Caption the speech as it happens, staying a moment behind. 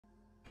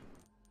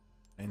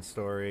Main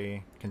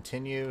story.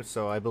 Continue.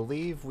 So I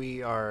believe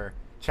we are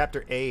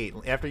chapter 8.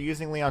 After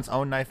using Leon's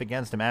own knife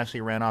against him,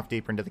 Ashley ran off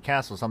deeper into the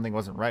castle. Something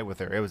wasn't right with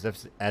her. It was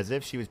as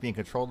if she was being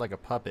controlled like a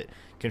puppet.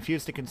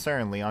 Confused and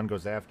concerned, Leon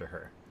goes after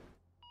her.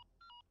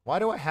 Why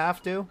do I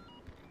have to?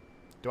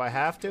 Do I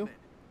have to?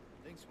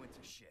 Things went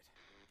to shit.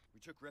 We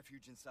took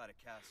refuge inside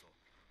a castle,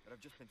 but I've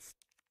just been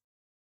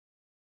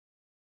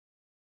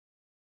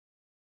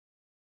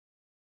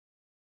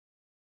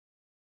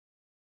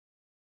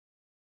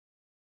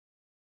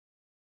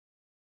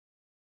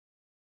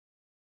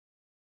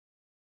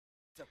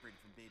separated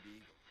from Baby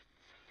Eagle.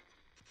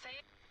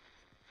 Saying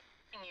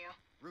you.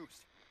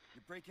 Roost,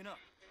 you're breaking up.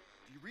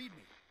 Do you read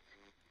me?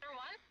 Number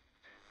one?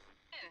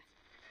 In.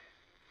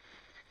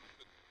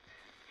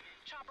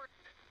 Chopper.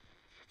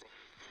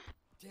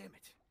 Damn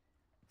it.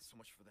 So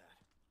much for that.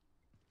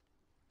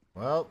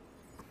 Well,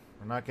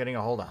 we're not getting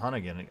a hold of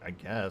Hunnigan, I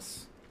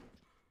guess.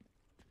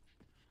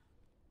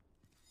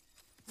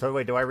 So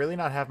wait, do I really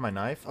not have my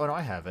knife? Oh no,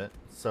 I have it.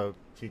 So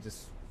she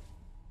just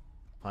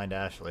find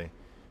Ashley.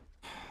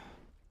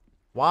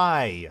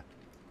 Why?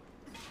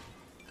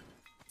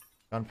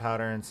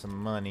 Gunpowder and some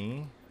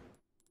money.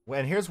 Well,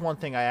 and here's one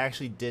thing I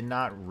actually did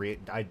not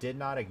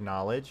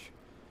acknowledge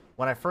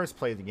when I first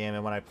played the game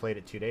and when I played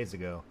it 2 days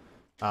ago.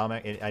 I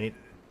need. Having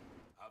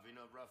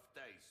a rough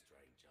day,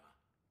 stranger.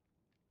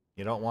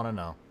 You don't want to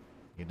know.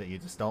 You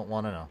just don't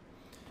want to know.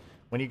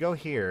 When you go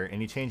here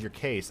and you change your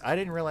case, I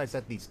didn't realize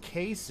that these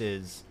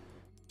cases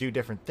do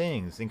different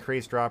things.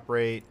 Increased drop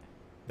rate.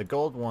 The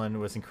gold one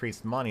was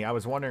increased money. I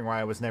was wondering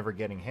why I was never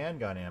getting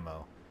handgun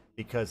ammo.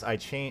 Because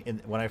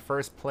when I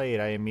first played,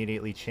 I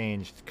immediately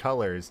changed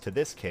colors to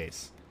this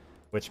case.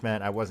 Which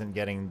meant I wasn't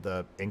getting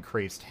the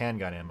increased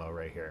handgun ammo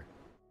right here.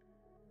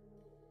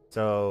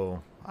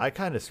 So, I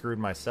kind of screwed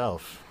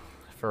myself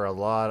for a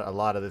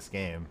lot of this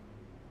game.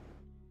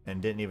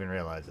 And didn't even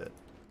realize it.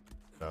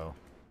 So.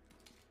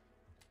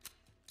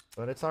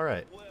 But it's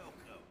alright.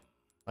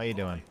 How you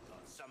doing? I've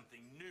got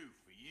something new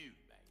for you,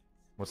 mate.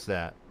 What's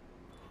that?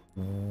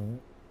 All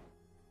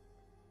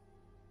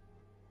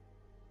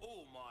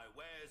my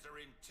wares are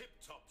in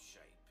tip-top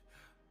shape,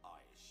 I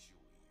assure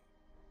you.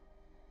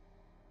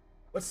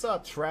 What's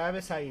up,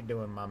 Travis? How you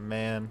doing, my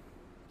man?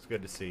 It's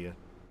good to see you.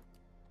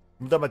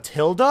 The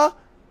Matilda?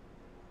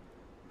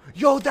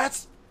 Yo,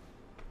 that's...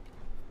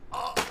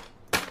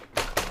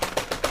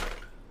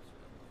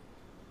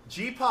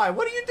 G-Pie,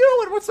 what are you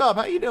doing? What's up?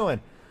 How you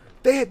doing?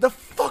 They had the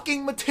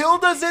fucking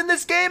Matilda's in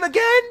this game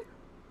again?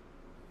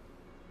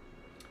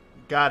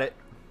 Got it.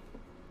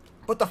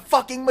 But the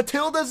fucking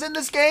Matilda's in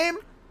this game?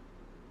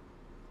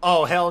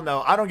 Oh, hell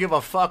no. I don't give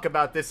a fuck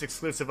about this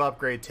exclusive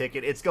upgrade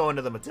ticket. It's going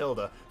to the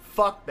Matilda.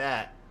 Fuck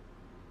that.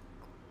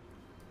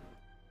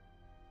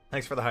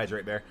 Thanks for the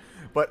hydrate, Bear.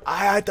 But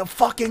I had the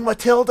fucking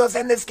Matilda's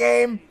in this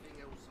game?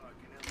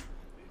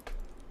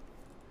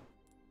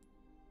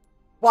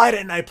 Why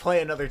didn't I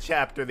play another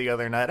chapter the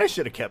other night? I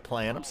should have kept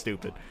playing. I'm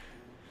stupid.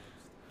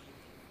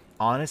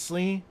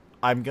 Honestly,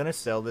 I'm gonna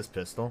sell this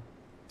pistol.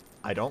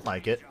 I don't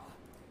like it. Ooh,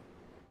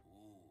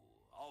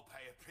 I'll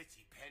pay a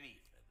pretty penny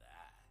for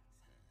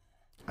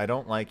that. I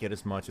don't like it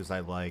as much as I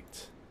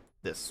liked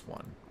this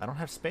one. I don't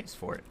have space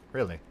for it,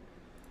 really.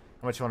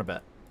 How much you want to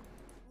bet?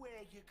 Where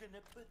you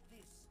gonna put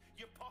this?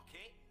 Your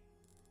pocket?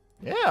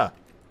 Yeah.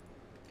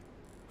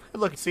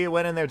 Look, see, it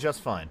went in there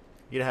just fine.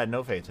 You'd have had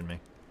no faith in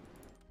me.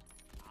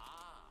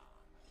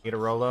 Get a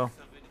Rolo? Of an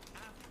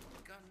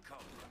African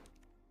cobra.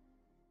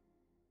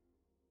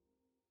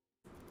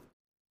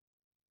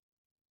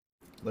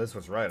 Liz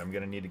was right. I'm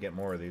gonna need to get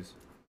more of these.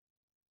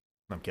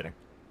 I'm kidding.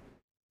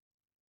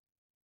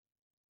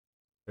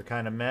 They're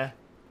kind of meh.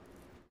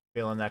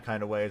 Feeling that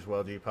kind of way as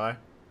well, G-Pie.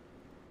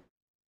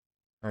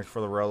 Thanks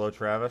for the Rolo,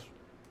 Travis.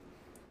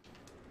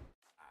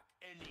 At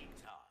any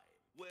time.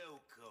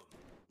 Welcome.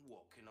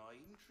 What can I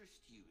interest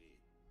you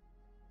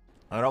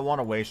in? I don't want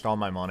to waste all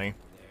my money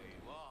There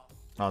you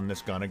are. on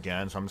this gun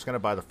again, so I'm just gonna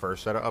buy the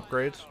first set of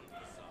upgrades.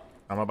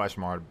 I'm gonna buy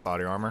some more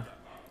body armor.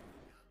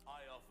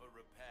 I offer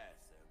repair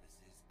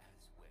services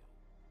as well.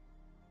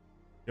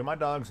 Do my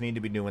dogs need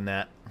to be doing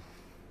that?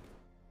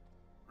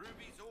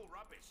 Ruby's all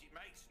rubbish. It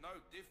makes no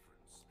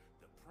difference.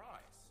 The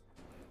price,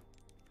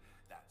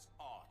 that's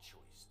our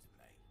choice to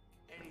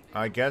make. Anything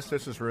I guess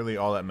this is really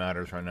all that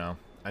matters right now.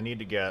 I need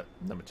to get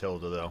the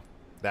Matilda, though.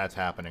 That's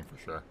happening for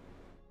sure.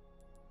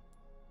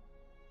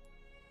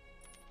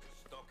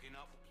 stocking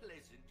up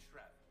pleasant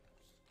travels.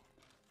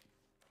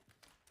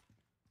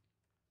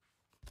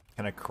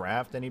 Can I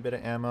craft any bit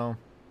of ammo?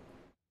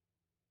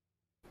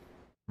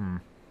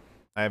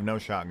 I have no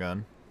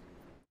shotgun.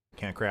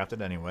 Can't craft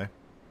it anyway.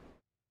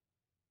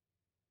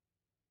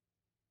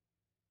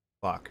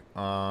 Fuck.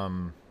 I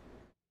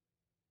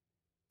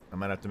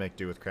might have to make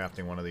do with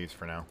crafting one of these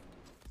for now.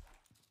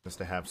 Just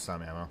to have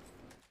some ammo.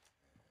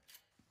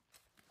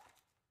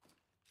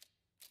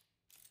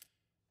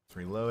 Let's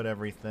reload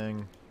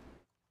everything.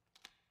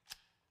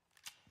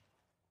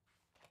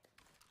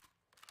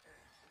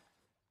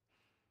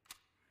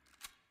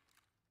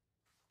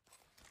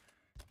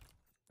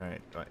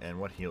 Alright, and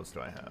what heals do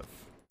I have?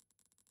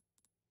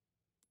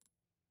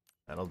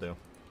 That'll do.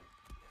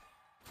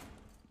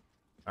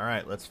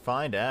 Alright, let's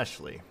find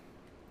Ashley.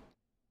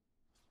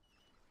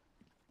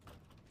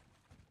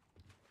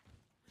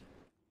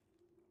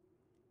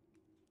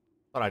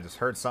 Thought I just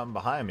heard something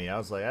behind me. I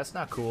was like, that's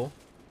not cool.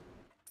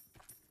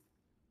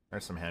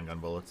 There's some handgun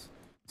bullets.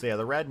 So yeah,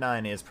 the Red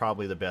 9 is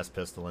probably the best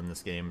pistol in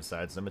this game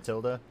besides the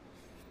Matilda.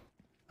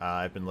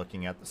 I've been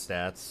looking at the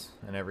stats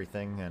and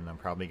everything, and I'm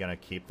probably going to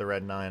keep the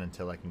Red 9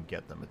 until I can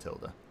get the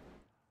Matilda.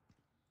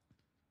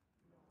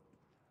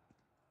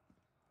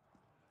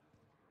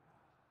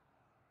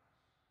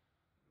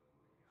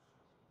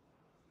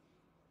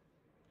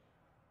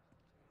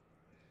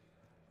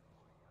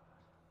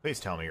 Please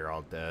tell me you're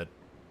all dead.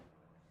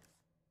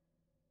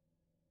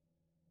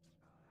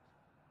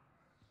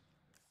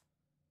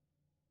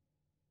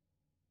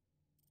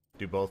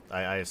 Do both...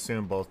 I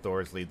assume both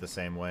doors lead the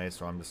same way,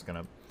 so I'm just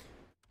gonna...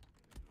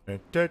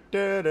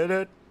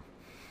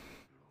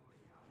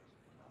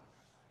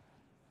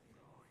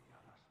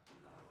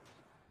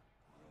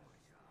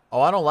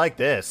 Oh, I don't like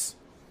this.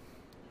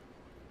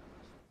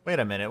 Wait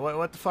a minute,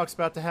 what the fuck's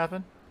about to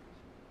happen?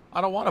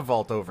 I don't want to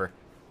vault over.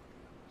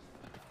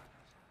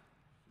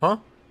 Huh?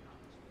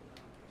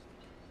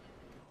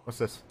 What's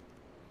this?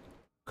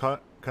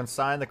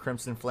 Consign the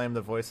Crimson Flame,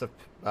 the voice of...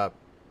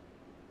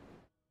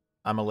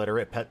 I'm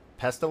illiterate.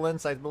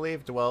 Pestilence, I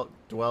believe,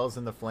 dwells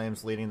in the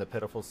flames, leading the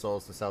pitiful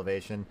souls to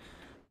salvation.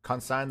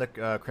 Consign the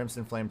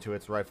Crimson Flame to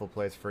its rightful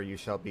place, for you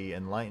shall be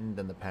enlightened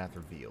and the path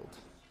revealed.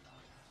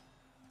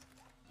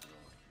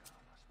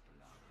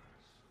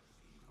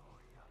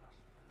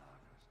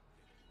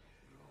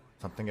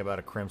 Something about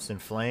a Crimson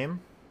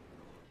Flame.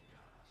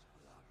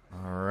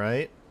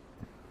 Alright.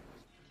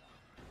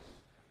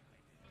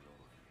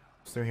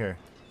 What's through here?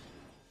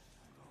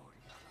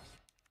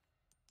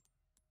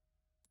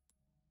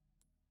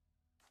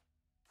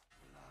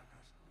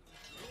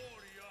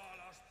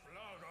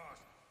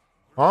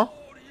 Huh?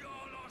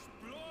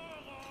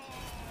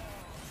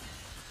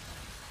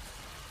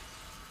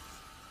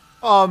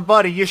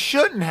 Buddy, you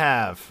shouldn't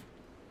have.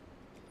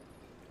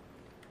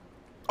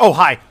 Oh,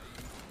 hi.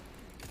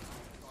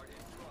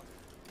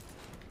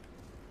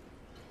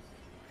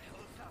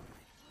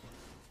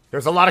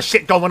 There's a lot of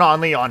shit going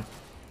on, Leon.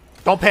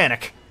 Don't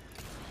panic.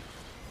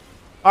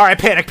 Alright,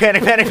 panic,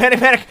 panic, panic, panic,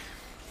 panic.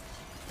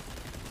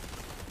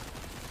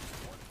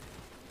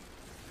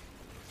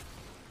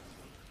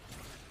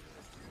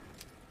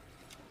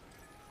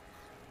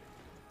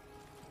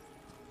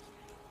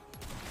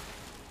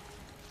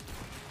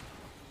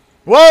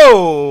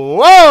 Whoa!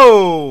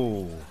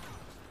 Whoa!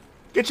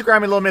 Get your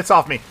grimy little mitts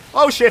off me.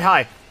 Oh shit,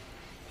 hi.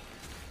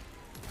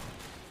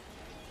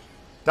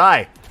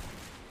 Die.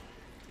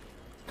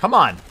 Come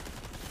on.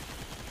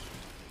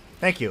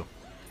 Thank you.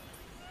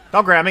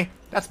 Don't grab me.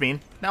 That's mean.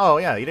 No,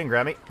 yeah, you didn't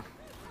grab me.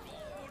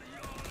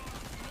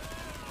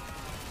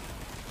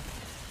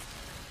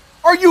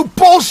 Are you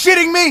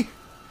bullshitting me?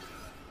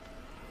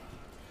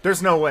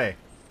 There's no way.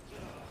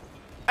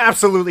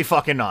 Absolutely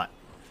fucking not.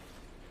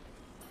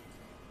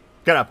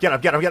 Get up, get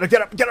up, get up, get up,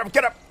 get up, get up,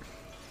 get up!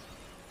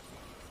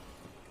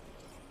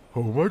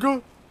 Oh my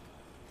god.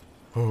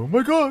 Oh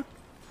my god.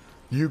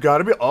 You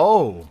gotta be...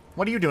 Oh.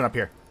 What are you doing up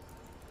here?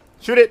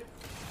 Shoot it.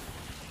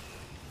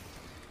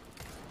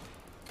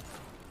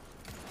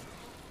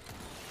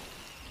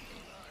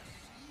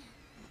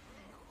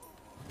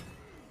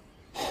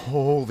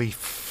 Holy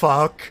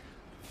fuck.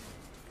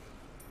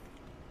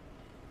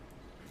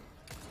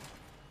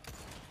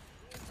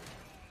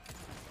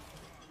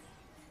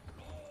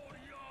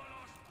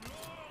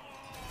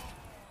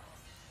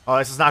 Oh,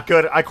 this is not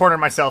good. I cornered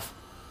myself.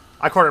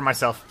 I cornered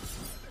myself.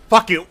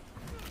 Fuck you.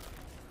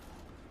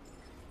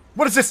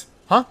 What is this?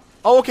 Huh?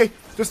 Oh, okay.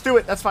 Just do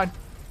it. That's fine.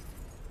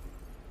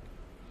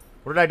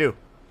 What did I do?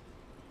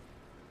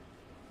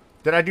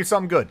 Did I do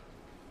something good?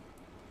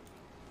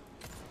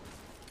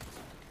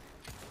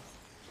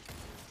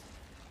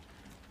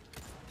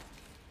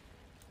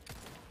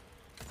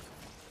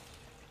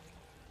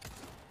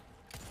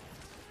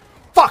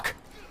 Fuck!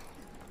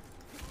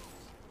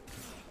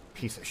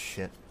 Piece of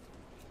shit.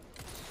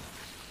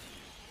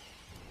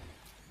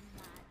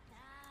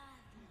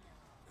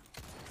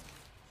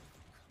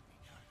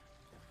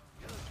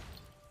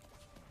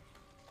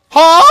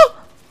 Huh?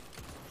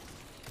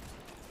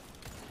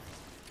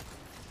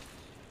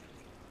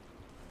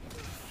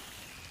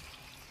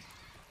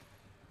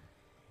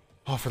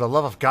 Oh, for the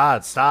love of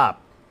God,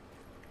 stop.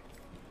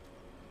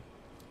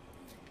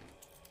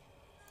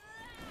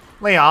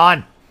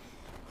 Leon!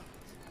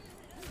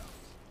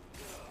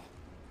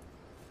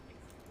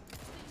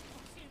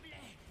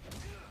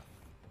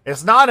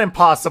 It's not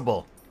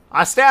impossible.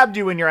 I stabbed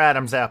you in your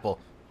Adam's apple.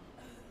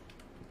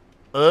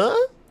 Alright.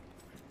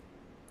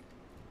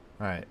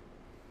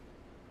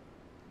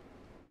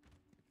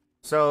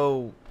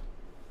 So,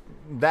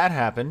 that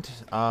happened.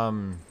 A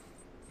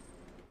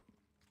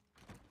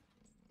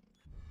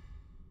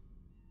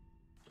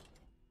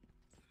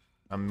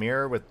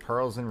mirror with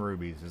pearls and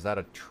rubies. Is that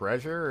a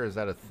treasure or is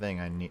that a thing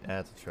I need?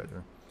 That's a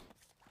treasure.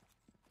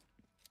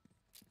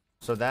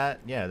 So that,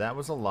 yeah, that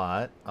was a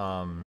lot.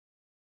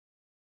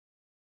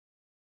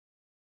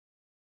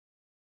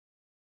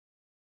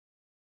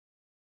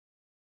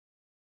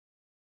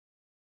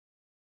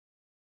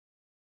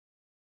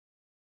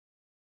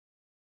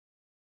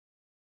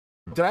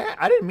 Did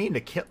I didn't mean to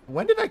kill...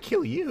 When did I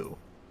kill you?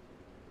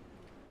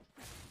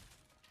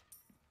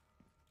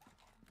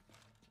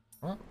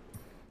 Well,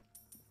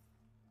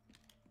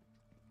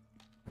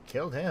 I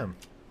killed him.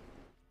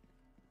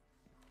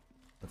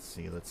 Let's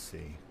see, let's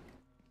see.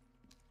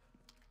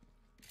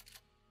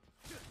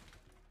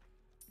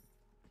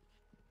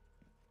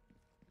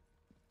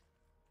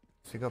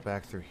 So go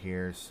back through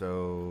here,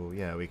 so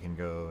yeah, we can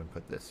go and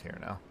put this here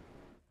now.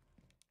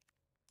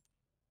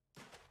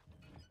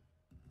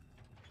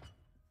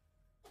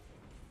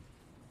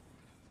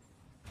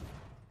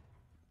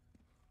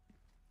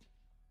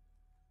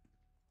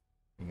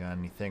 You got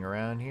anything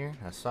around here?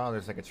 I saw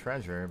there's like a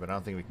treasure, but I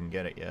don't think we can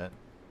get it yet.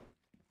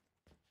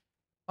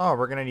 Oh,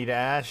 we're gonna need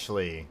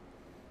Ashley.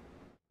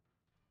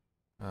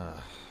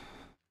 Ugh.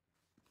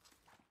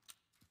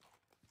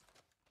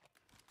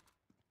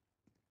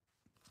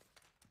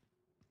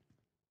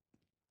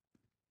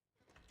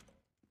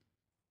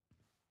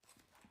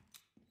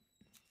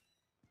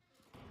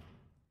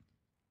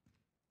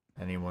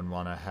 Anyone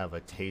want to have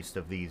a taste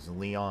of these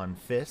Leon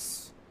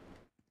fists?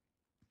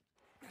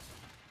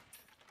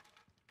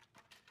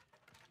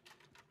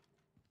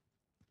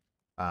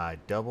 I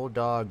double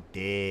dog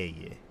dare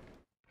you.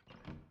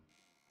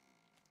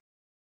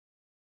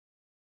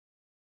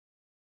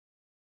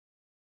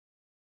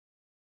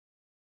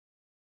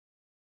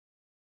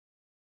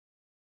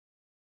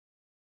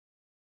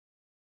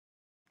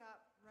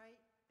 Stop right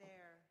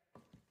there,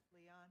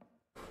 Leon.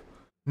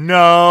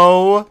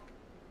 No!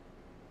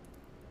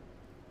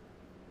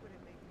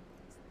 Wouldn't make me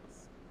use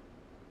this.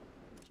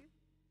 Would you?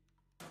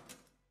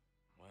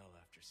 Well,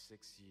 after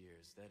 6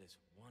 years, that is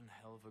one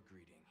hell of a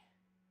greeting,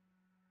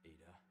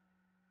 Ada.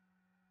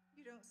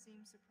 You don't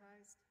seem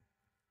surprised.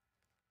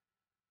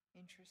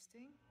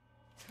 Interesting.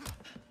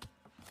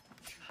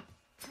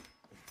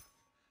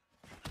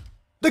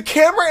 The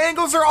camera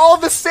angles are all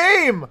the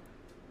same!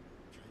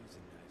 Try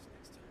using knives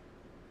next time.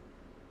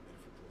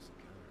 Better for close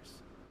encounters.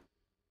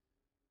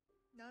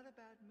 Not a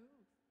bad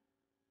move.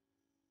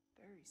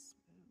 Very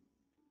smooth.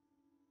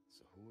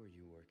 So who are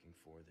you working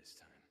for this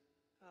time?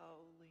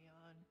 Oh,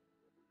 Leon.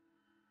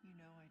 You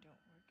know I don't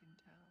work in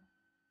town.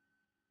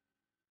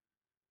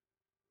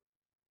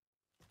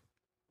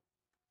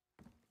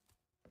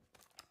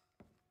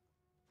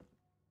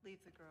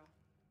 Leave the girl.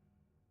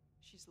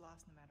 She's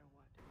lost no matter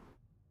what.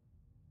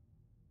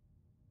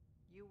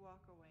 You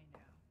walk away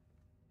now,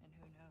 and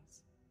who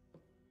knows?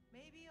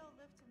 Maybe you'll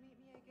live to meet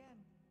me again.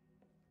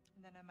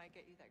 And then I might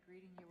get you that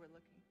greeting you were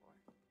looking for.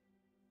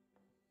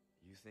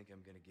 You think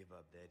I'm gonna give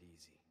up that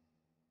easy?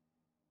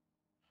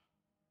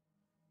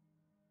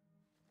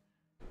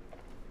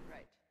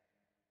 Right.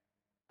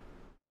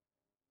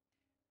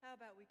 How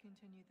about we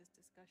continue this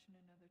discussion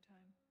another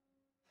time?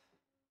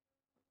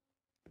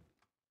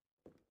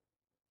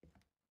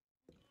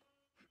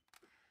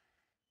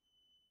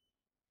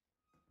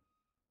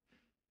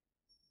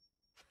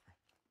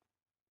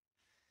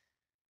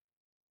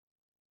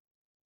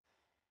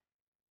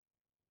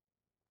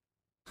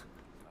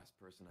 Last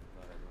person I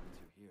thought I'd run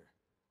into here.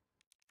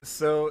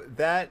 So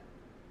that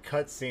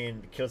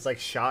cutscene feels like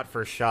shot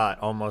for shot,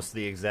 almost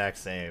the exact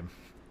same.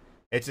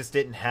 It just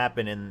didn't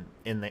happen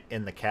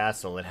in the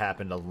castle. It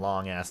happened a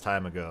long ass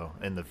time ago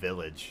in the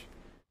village.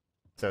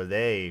 So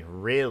they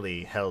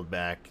really held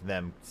back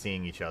them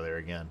seeing each other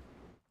again.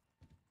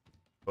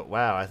 But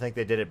wow, I think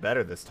they did it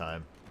better this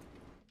time.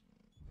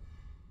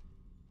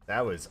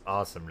 That was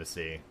awesome to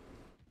see.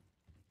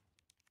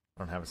 I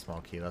don't have a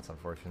small key, that's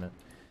unfortunate.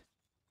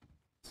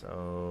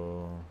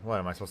 So, what,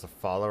 am I supposed to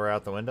follow her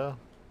out the window?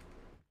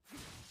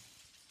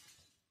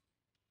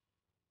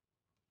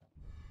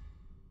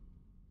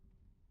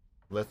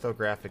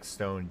 Lithographic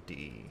stone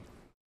D.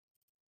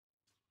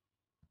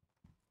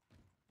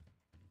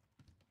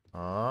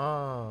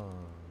 Oh.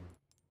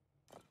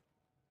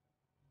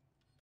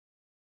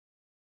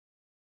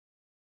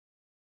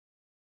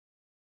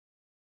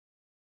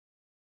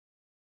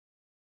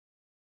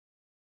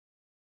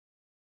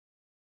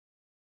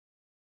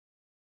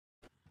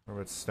 Where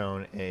would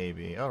stone A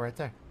be? Oh, right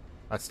there.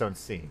 That's stone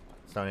C.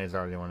 Stone A is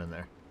already one in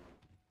there.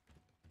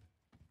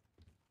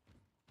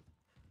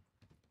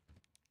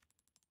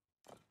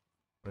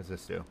 What does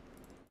this do?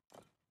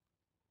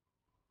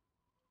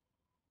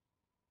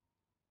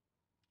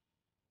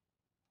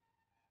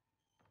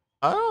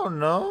 I don't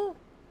know.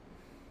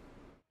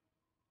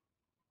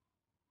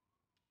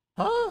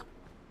 Huh?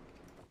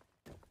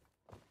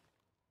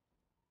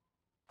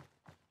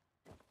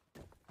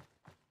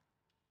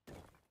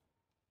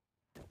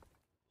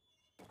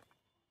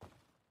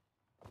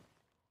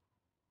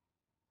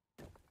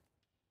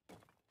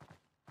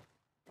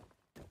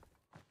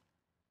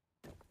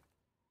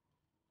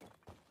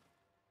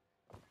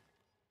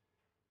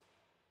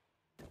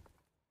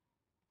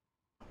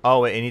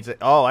 Oh, wait, it needs a...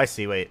 Oh, I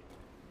see, wait.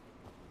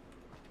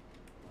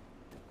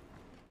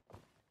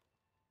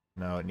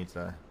 No, it needs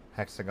a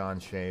hexagon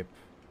shape.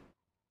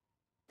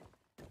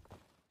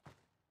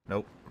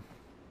 Nope.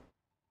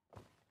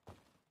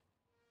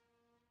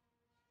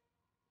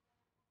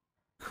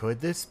 Could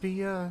this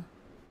be a...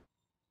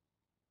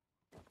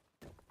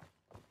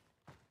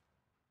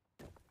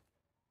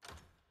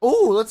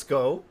 let's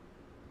go.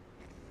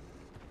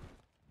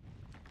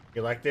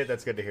 You liked it?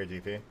 That's good to hear,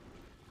 GP.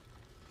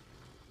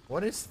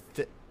 What is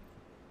th...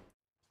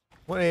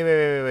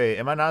 Wait.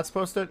 Am I not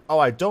supposed to? Oh,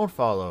 I don't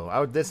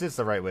follow. This is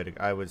the right way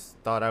to...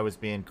 thought I was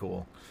being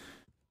cool.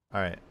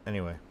 Alright,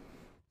 anyway.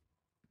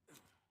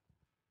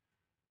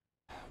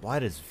 Why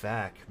does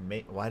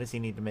why does he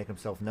need to make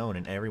himself known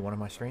in every one of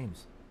my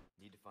streams?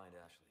 Need to find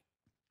Ashley.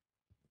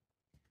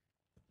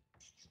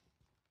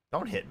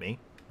 Don't hit me.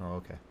 Oh,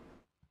 okay.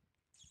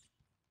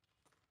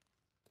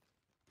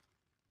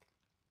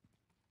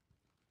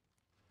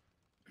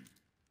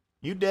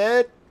 You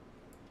dead?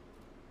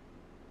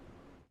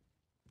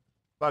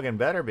 Fucking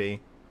better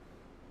be.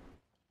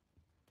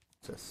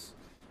 What's this?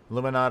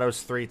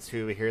 Illuminatos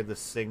 3-2. We hear the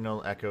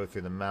signal echo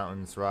through the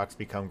mountains. Rocks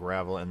become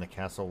gravel and the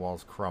castle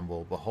walls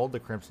crumble. Behold the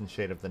crimson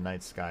shade of the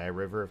night sky. A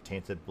river of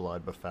tainted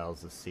blood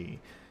befouls the sea.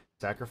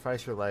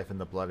 Sacrifice your life in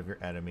the blood of your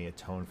enemy.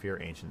 Atone for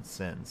your ancient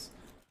sins.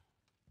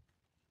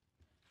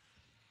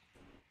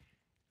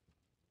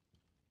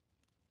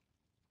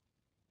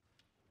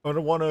 I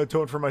don't want to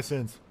atone for my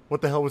sins.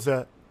 What the hell was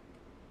that?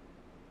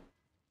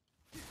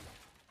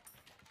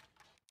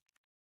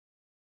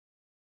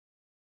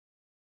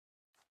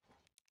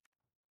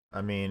 I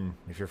mean,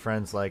 if your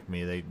friends like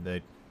me,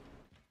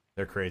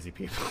 they're crazy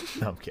people.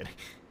 No, I'm kidding.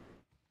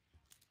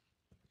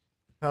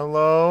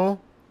 Hello?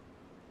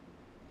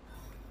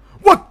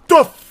 What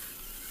the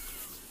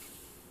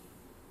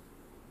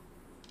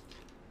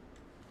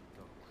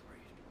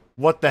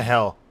What the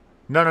hell?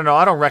 No,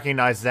 I don't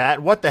recognize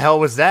that. What the hell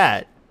was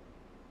that?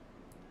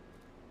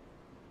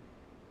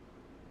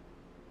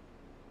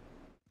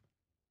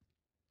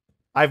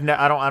 I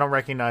don't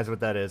recognize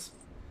what that is.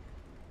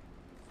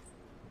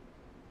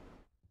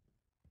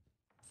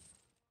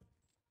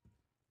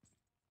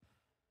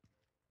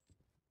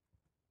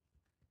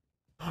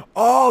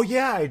 Oh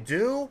yeah, I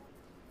do.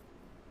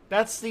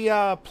 That's the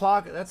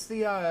that's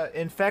the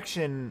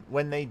infection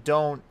when they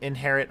don't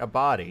inherit a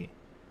body.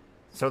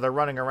 So they're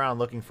running around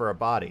looking for a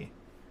body.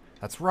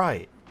 That's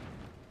right.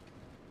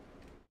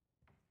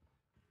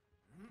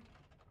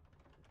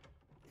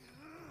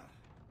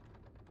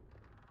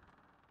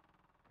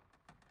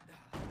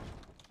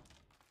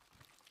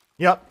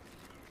 Yep.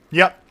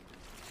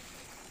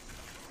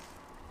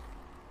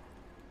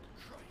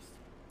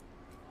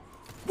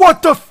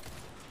 What the f-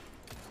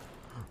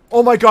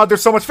 Oh my god, they're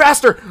so much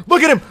faster!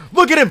 Look at him!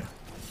 Look at him!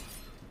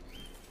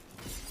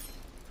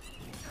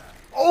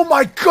 Oh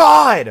my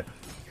god!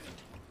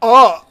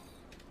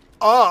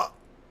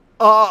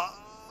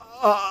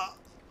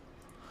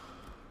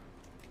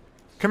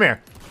 Come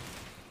here.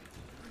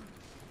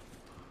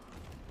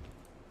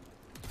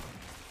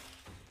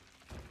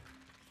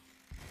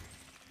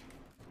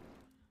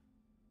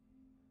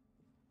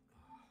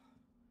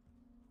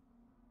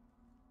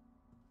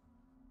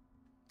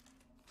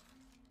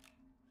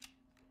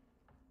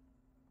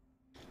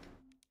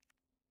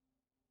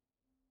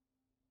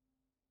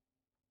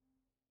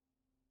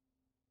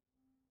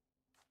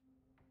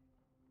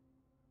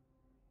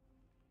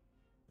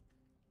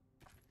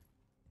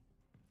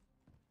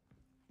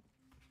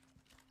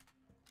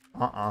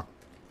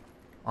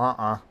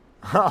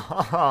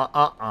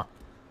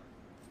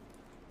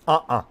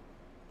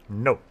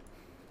 No.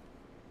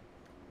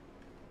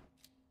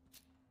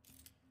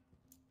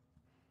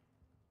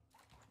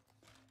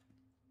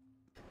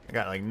 I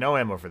got like no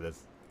ammo for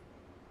this.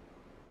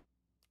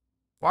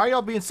 Why are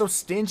y'all being so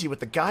stingy with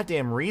the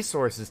goddamn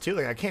resources too?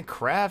 Like I can't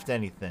craft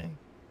anything.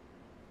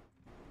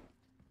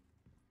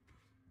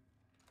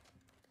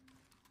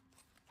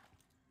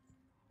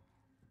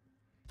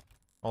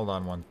 Hold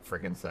on one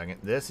freaking second.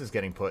 This is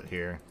getting put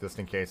here just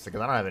in case because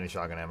I don't have any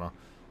shotgun ammo.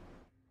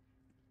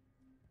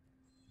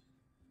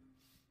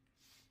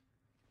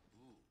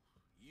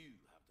 You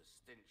have the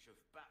stench of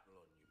battle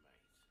on you,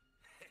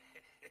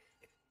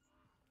 mate.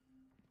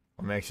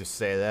 What makes you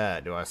say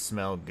that? Do I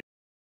smell good?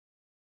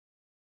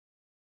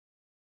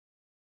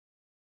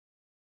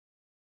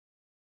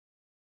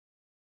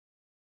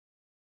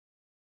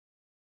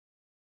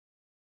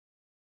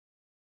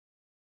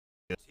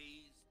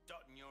 T's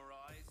dotting your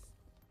eyes.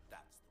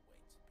 That's the way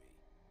to be.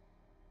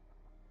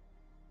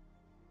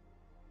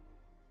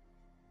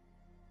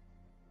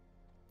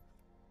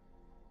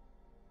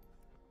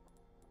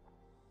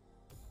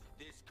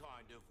 This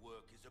kind of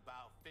work is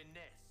about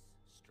finesse,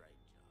 stranger.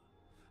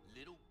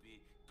 Little bit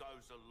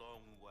goes a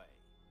long way.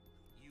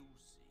 You'll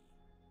see.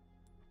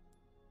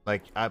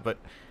 Like but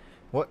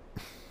what?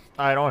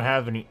 I don't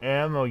have any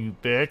ammo, you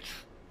bitch.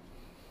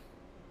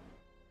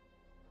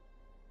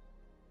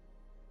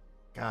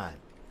 God.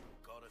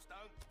 Got us,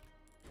 don't?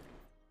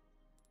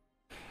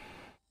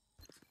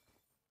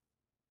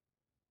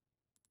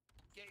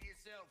 Get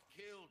yourself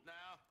killed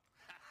now.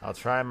 I'll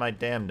try my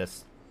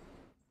damnedest.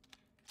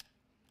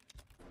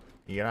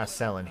 You're not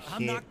selling here.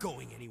 I'm not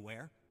going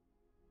anywhere.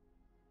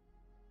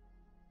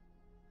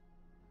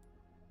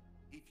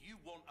 If you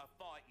want a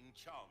fighting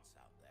chance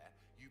out there,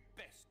 you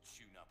best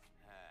tune up.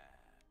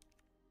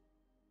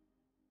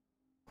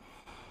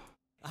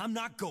 I'm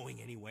not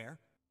going anywhere.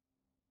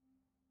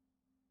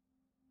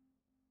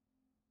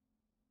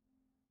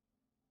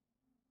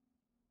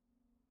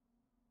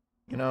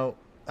 You know,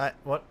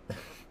 what?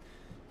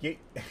 You,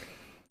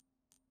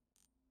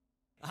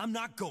 I'm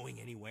not going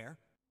anywhere.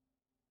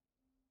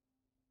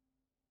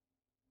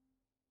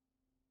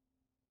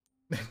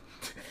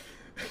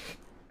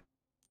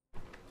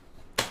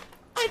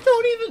 I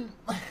don't even.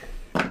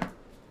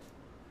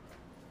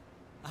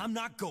 I'm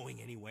not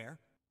going anywhere.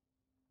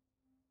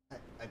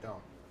 I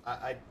don't.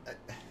 I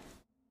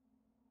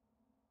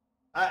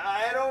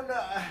don't know.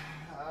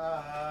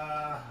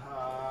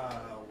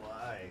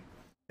 Why?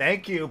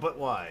 Thank you, but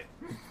why?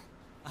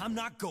 I'm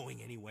not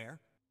going anywhere.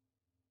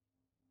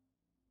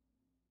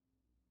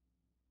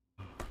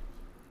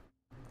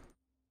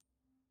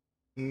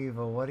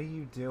 Eva, what are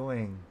you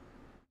doing?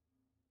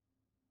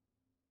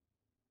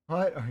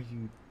 What are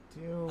you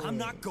doing? I'm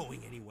not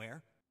going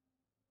anywhere.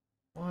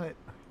 What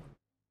are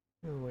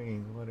you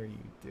doing? What are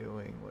you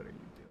doing? What are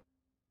you doing?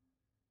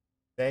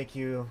 Thank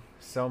you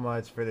so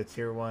much for the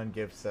tier 1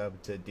 gift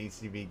sub to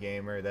DCB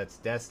Gamer. That's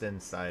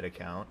Destin's side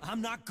account.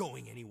 I'm not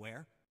going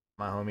anywhere.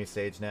 My homie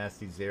Sage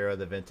Nasty Zero,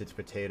 the Vintage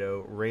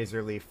Potato,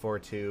 Razorleaf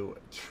 42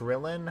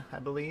 Trillin, I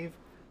believe.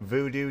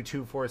 Voodoo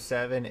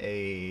 247,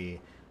 a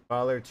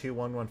Baller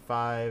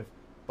 2115,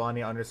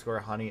 Bonnie underscore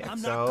Honey XO.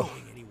 I'm not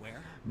going anywhere.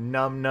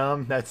 Num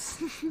Num,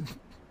 that's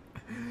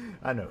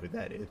I know who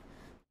that is.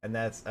 And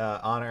that's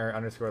Honor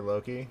underscore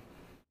Loki.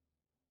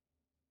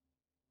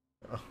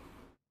 Oh.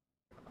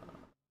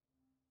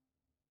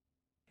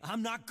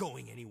 I'm not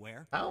going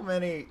anywhere. How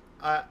many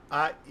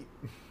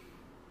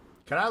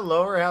can I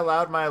lower how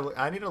loud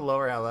I need to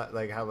lower how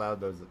loud, how loud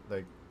those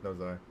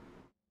are.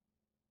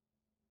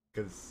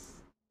 Cuz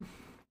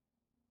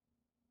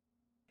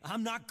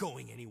I'm not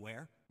going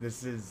anywhere.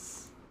 this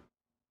is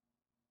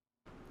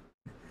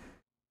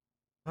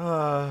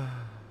oh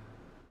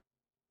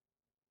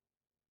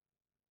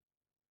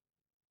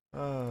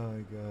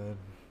my god.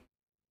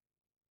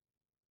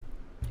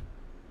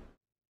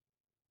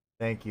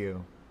 Thank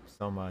you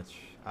so much.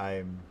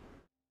 I'm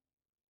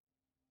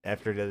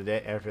after the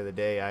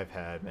day I've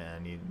had,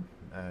 man. You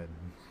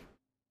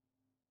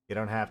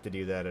don't have to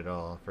do that at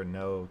all. For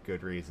no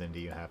good reason do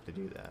you have to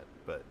do that.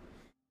 But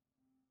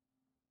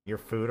your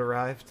food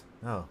arrived?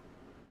 Oh.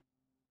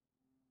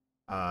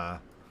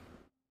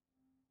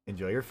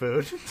 Enjoy your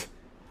food.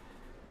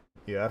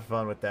 You have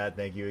fun with that.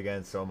 Thank you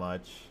again so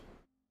much.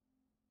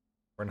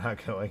 We're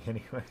not going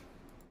anywhere.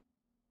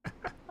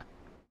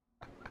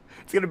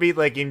 It's gonna be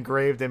like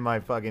engraved in my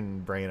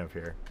fucking brain up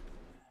here.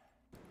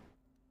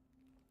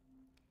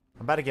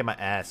 I'm about to get my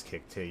ass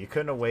kicked too. You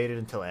couldn't have waited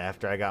until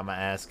after I got my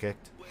ass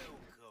kicked.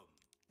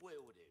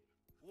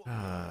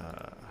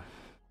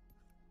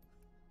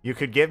 You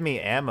could give me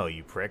ammo,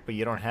 you prick, but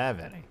you don't have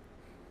any.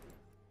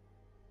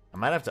 I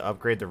might have to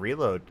upgrade the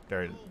reload.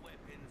 Or... Your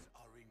weapons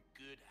are in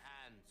good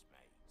hands,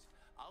 mate.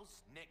 I'll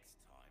next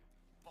time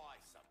buy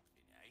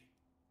something, eh?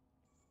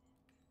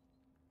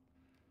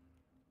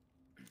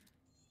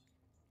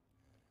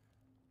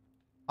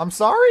 I'm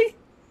sorry?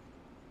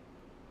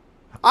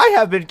 I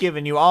have been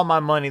giving you all my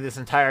money this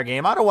entire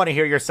game. I don't want to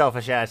hear your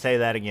selfish ass say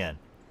that again.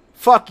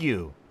 Fuck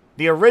you.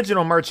 The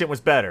original merchant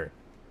was better.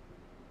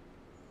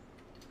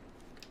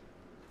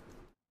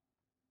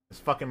 This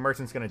fucking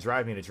merchant's gonna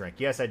drive me to drink.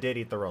 Yes, I did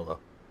eat the Rolo.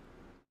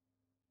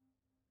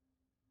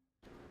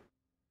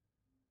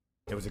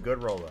 It was a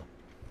good Rolo.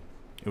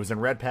 It was in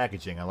red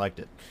packaging. I liked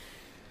it.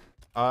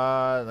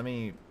 Let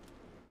me...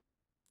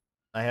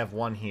 I have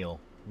one heal.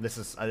 This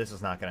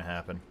is not gonna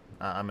happen.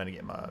 I'm gonna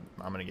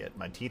get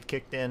my teeth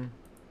kicked in.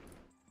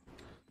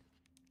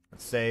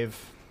 Let's save.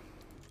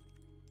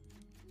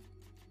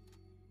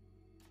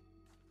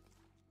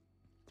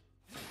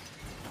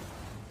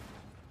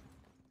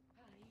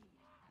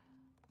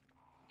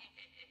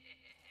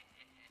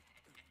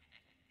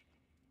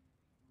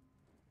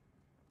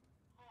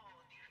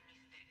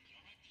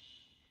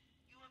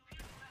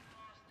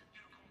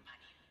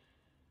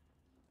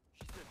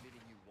 She said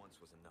meeting you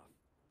once was enough.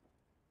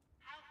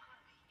 How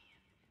convenient,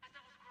 as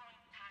I was growing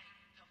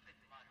tired of that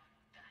modern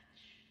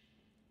Dutch.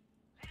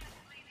 Let us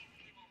play this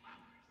game of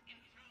ours in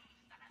true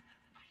Salazar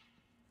fashion.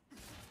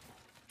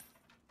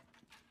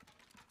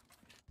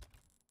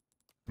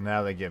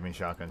 Now they give me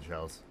shotgun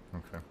shells.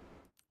 Okay.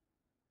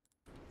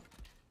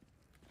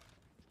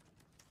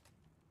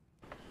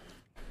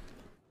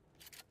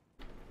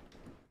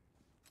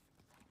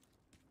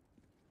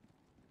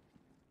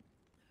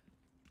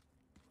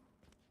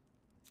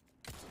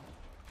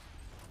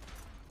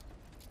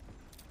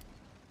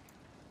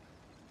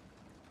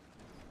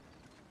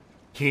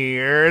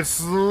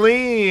 Here's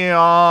Lee.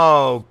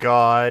 Oh,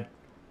 God.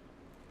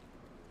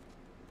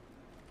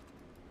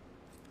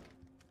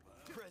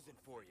 Present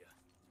for you.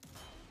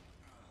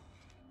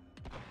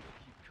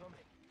 Keep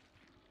coming.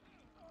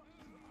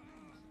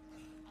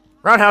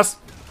 Roundhouse.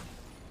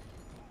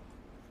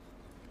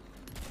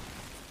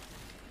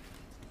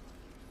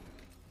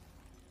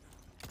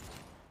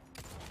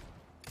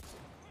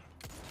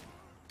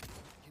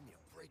 Give me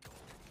a break already.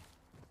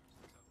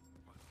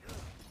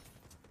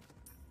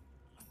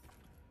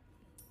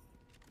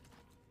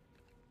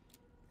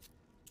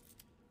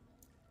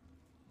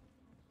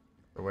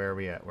 Where are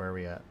we at? Where are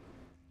we at?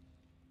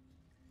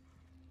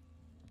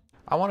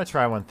 I want to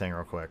try one thing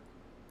real quick.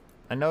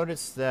 I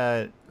noticed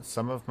that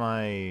some of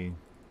my...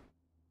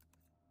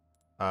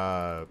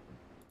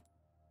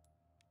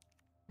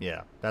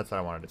 Yeah, that's what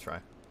I wanted to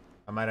try.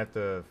 I might have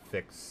to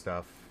fix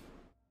stuff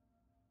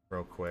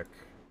real quick.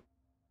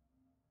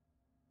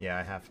 Yeah,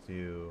 I have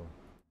to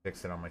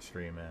fix it on my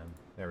stream, man.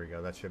 There we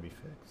go. That should be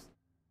fixed.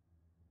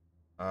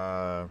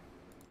 I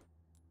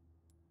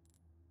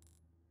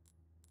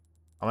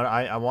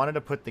wanted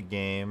to put the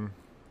game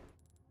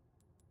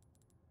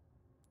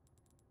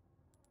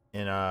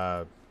in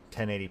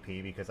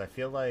 1080p because I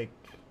feel like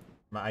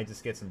I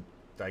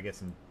get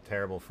some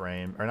terrible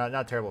frame, or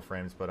not terrible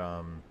frames, but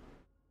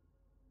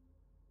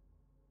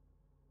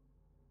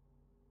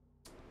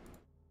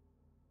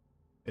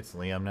it's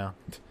Liam now.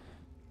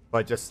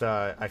 But just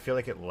I feel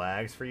like it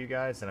lags for you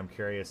guys, and I'm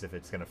curious if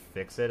it's gonna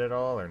fix it at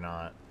all or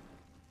not.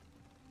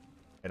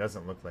 It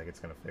doesn't look like it's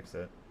gonna fix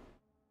it.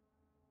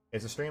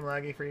 Is the stream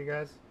laggy for you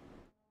guys?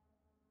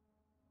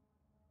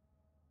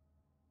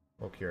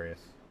 A little curious.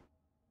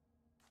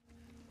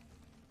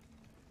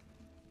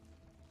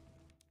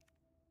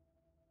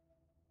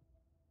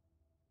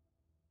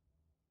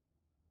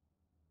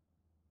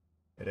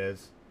 It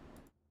is.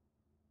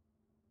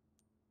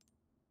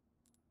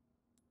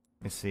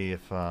 Let me see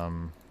if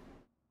why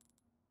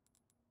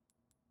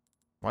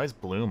is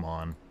Bloom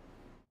on?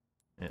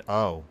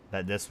 Oh,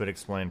 this would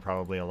explain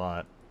probably a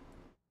lot.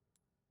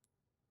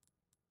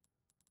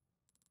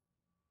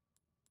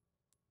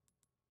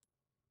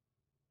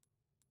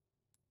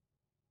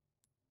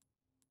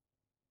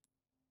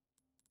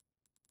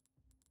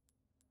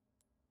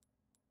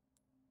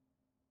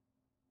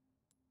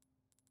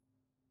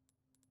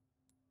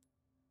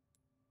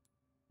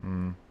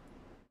 Hmm.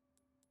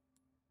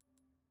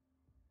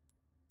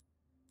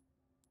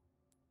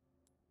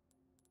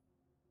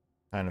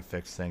 Trying to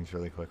fix things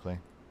really quickly.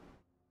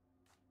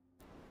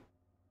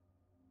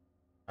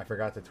 I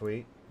forgot to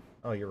tweet.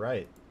 Oh, you're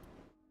right.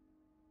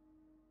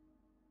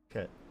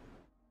 Okay.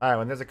 Alright,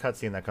 when there's a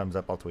cutscene that comes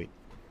up, I'll tweet.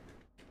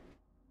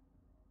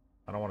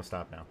 I don't want to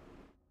stop now.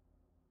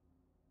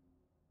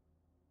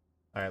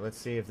 Alright, let's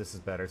see if this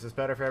is better. Is this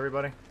better for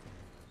everybody?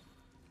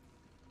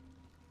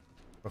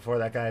 Before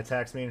that guy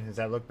attacks me, does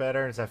that look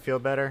better? Does that feel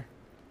better?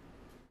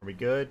 Are we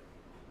good?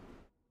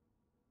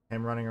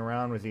 Him running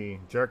around, was he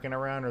jerking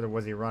around or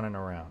was he running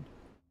around?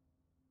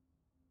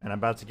 And I'm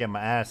about to get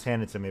my ass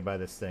handed to me by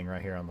this thing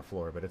right here on the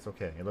floor, but it's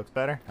okay. It looks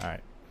better?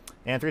 Alright.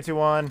 And 3, 2,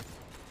 1.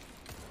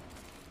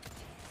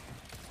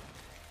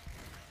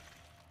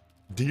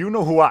 Do you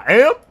know who I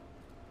am?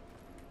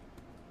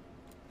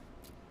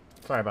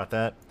 Sorry about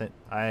that.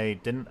 I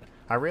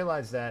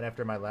realized that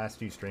after my last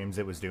few streams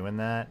it was doing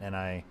that, and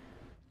I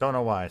don't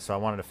know why, so I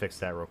wanted to fix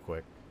that real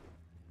quick.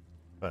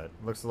 But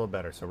it looks a little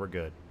better, so we're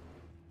good.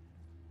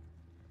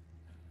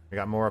 We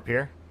got more up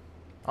here?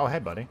 Oh, hey,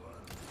 buddy.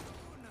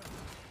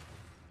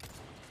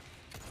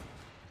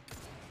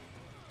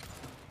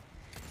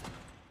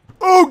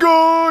 Oh,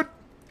 God!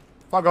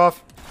 Fuck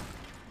off.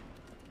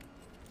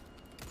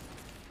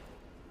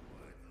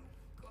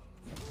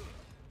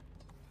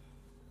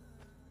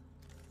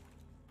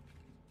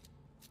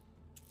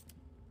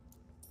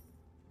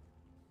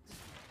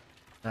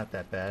 Not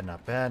that bad,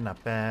 not bad,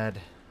 not bad.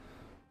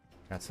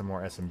 Got some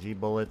more SMG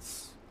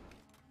bullets.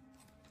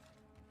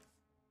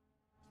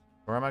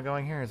 Where am I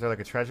going here? Is there like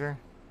a treasure?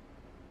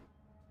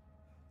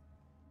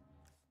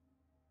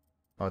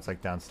 Oh, it's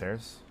like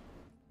downstairs.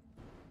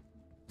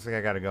 Looks like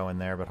I gotta go in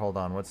there, but hold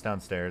on. What's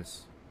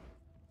downstairs?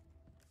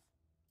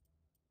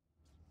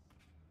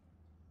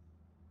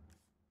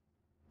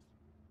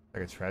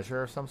 Like a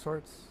treasure of some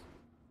sorts?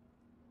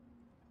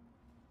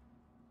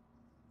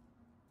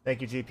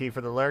 Thank you, GP,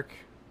 for the lurk.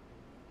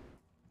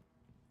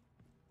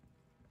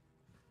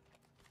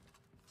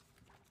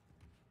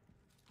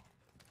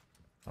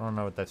 I don't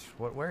know what that's...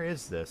 Where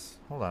is this?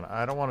 Hold on.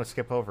 I don't want to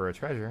skip over a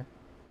treasure.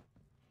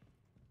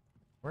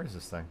 Where is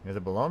this thing? Is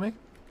it below me?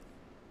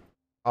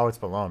 Oh, it's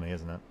below me,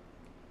 isn't it?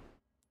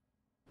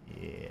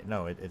 Yeah.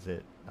 No, is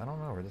it... I don't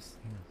know where this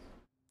thing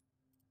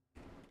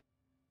is.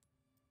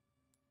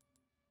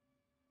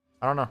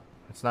 I don't know.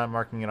 It's not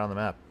marking it on the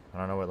map. I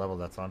don't know what level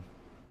that's on.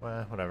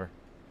 Well, whatever.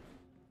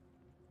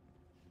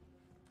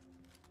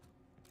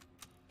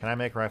 Can I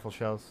make rifle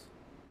shells?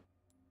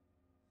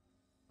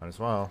 Might as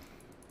well.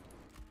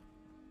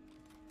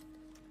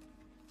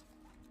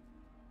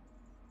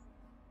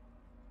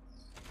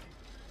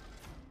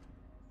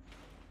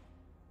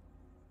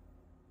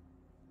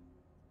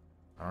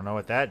 I don't know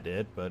what that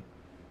did, but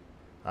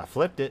I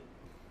flipped it.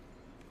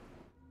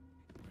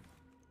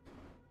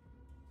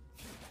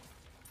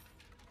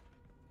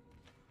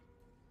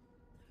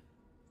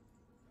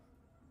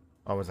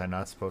 Oh, was I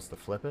not supposed to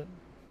flip it?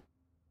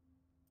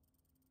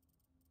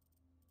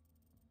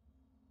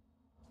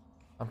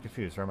 I'm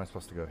confused. Where am I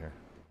supposed to go here?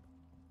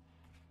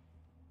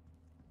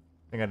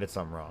 I think I did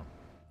something wrong.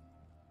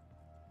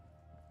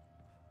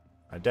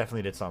 I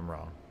definitely did something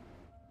wrong.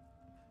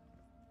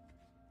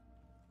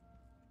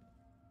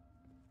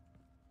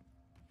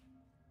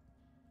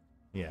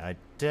 Yeah, I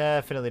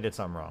definitely did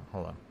something wrong.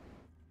 Hold on.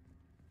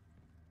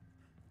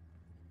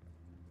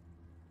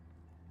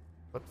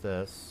 Flip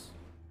this.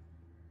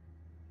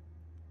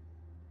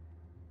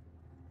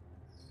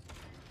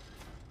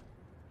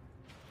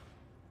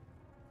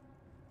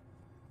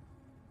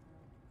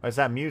 Why is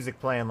that music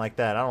playing like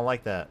that? I don't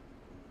like that.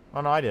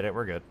 Oh no, I did it.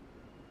 We're good.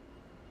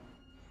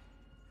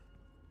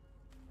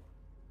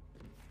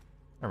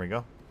 There we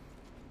go.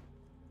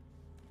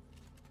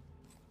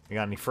 You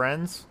got any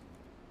friends?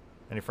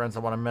 Any friends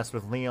that want to mess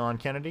with Leon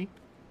Kennedy?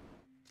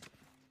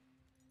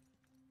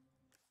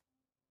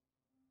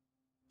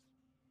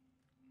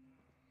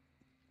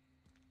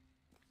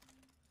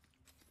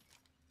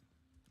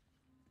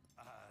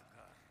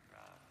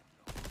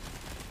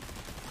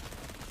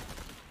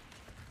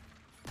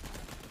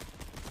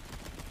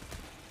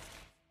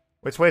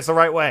 Which way's the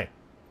right way?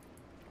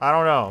 I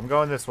don't know. I'm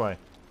going this way.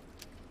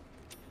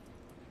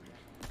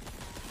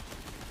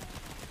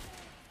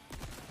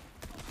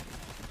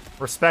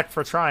 Respect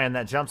for trying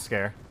that jump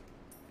scare.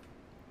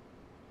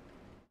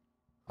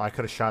 I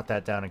could have shot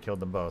that down and killed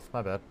them both.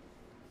 My bad.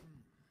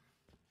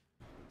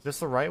 Is this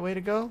the right way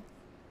to go?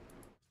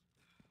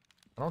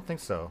 I don't think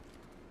so.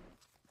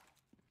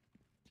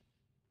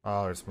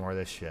 Oh, there's more of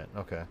this shit.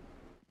 Okay.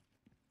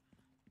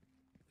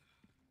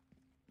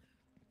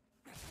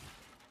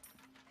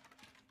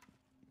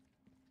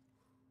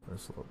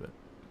 Just a little bit.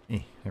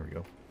 There we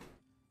go.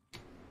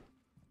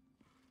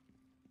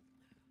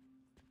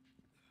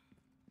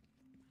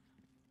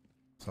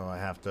 So I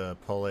have to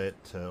pull it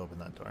to open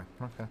that door.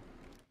 Okay.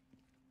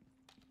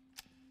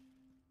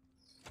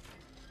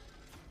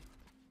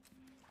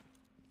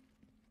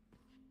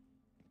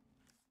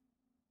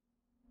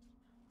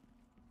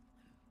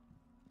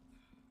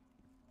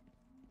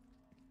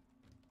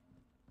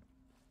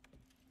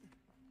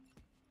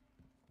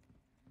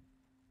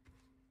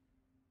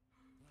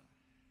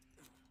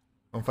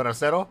 Un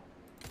forastero?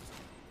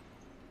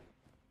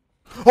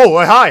 Oh,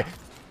 hi!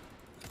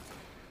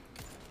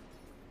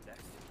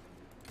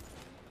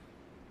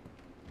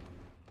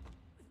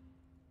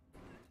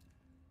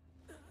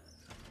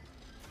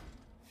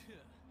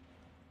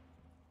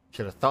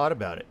 Should have thought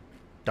about it,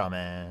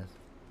 dumbass.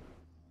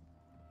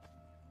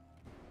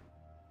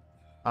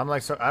 I'm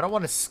like, so I don't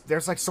want to.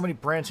 There's like so many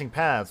branching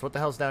paths. What the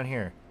hell's down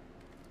here?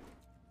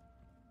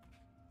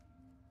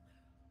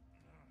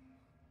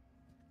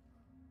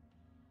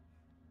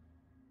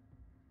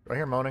 Do I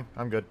hear moaning?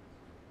 I'm good.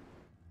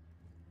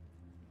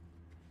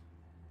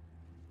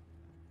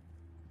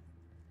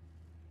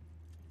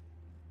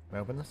 Can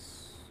I open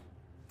this?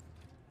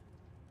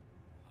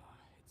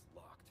 It's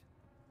locked.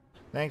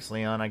 Thanks,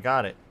 Leon. I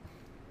got it.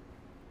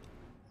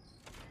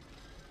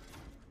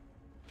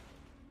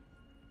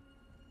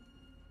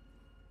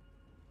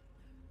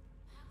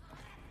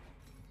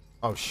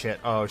 Oh shit,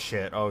 oh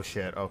shit, oh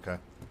shit, okay.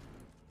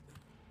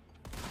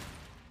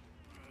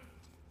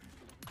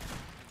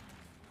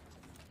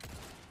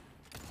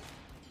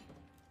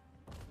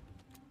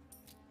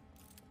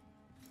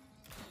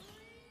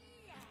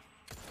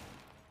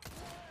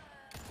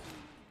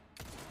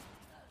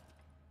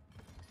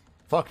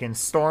 Fucking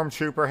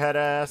stormtrooper head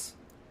ass.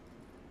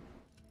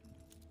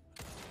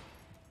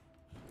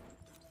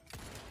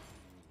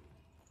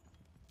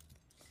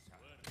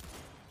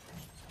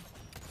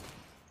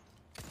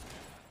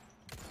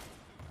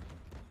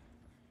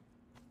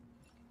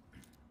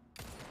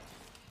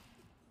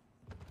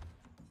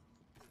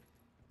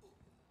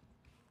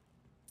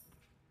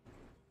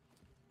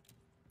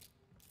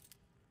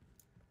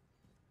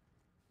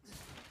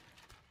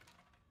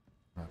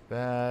 Not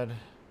bad.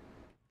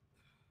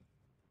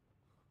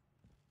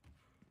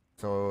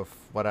 So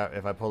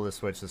if I pull this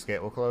switch, this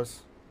gate will close.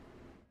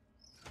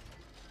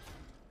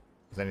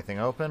 Is anything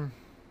open?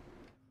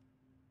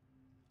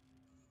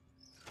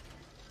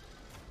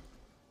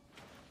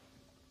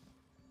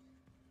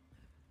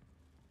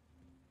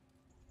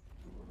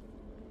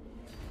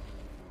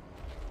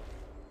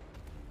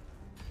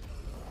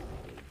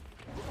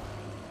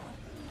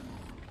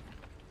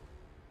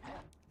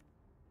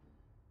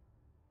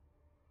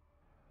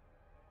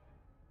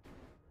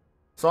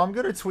 So I'm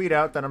gonna tweet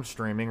out that I'm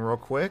streaming real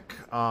quick.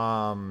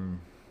 Don't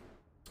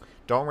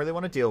really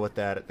want to deal with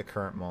that at the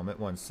current moment.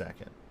 1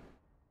 second.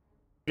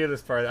 Do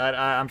this part.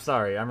 I'm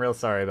sorry. I'm real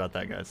sorry about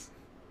that, guys.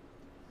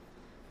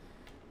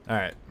 All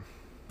right,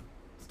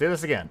 let's do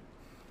this again.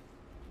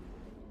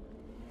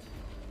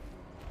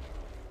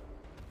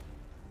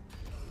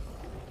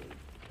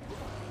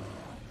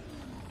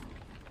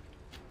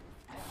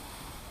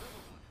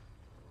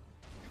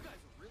 You guys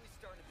are really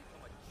starting to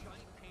become a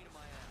giant pain in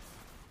my ass.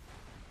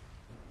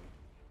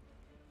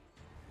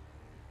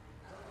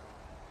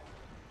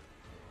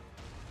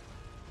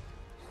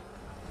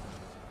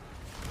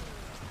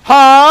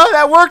 Huh?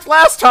 That worked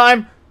last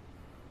time!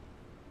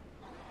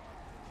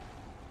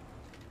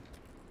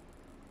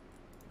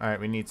 Alright,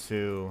 we need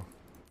to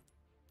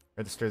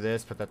register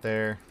this, put that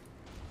there.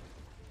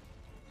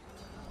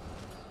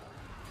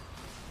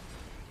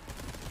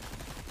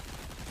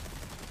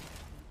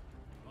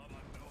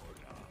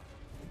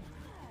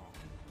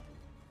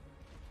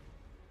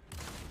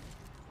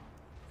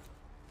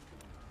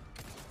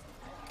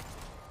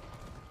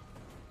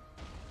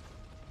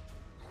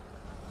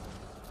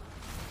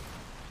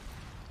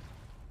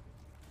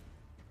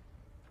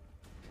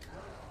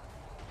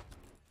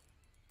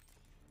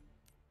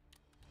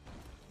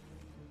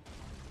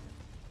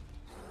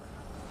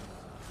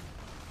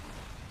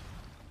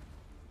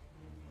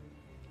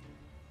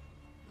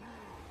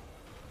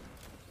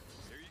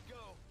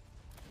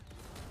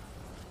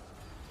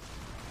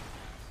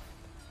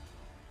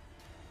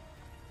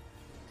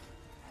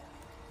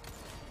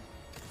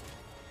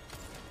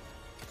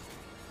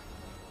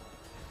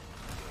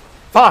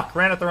 Fuck!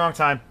 Ran at the wrong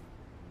time.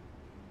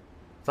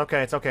 It's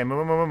okay, it's okay.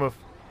 Move, move, move, move.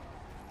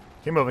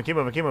 Keep moving, keep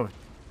moving, keep moving.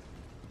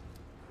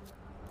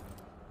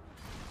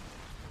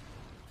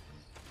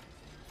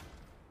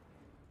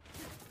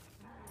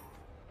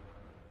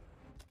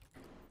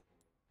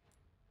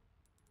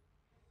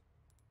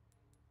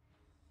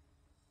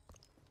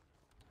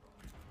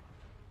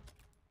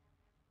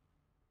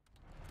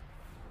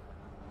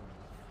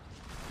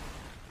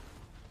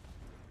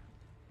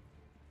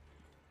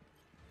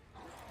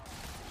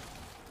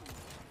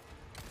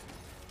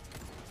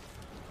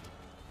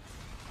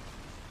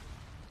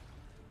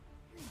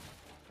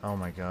 Oh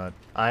my god.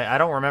 I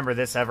don't remember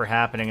this ever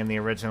happening in the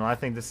original. I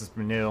think this is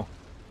new.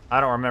 I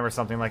don't remember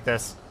something like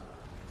this.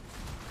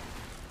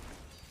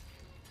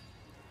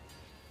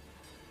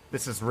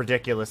 This is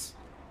ridiculous.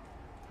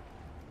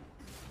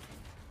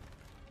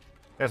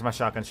 There's my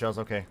shotgun shells.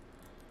 Okay.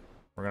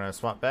 We're gonna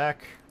swap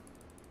back.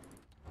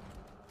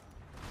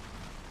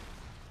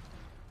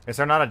 Is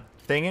there not a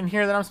thing in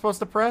here that I'm supposed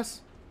to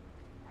press?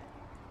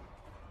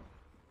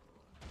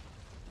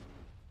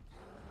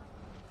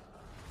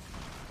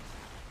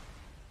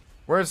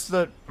 Where's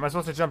the... Am I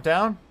supposed to jump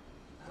down?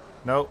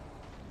 Nope.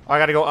 Oh, I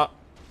gotta go up.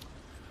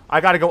 I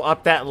gotta go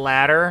up that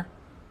ladder.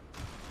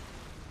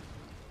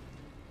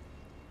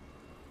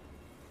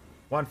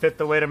 1/5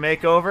 the way to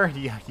makeover.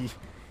 Yeah,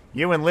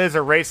 you and Liz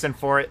are racing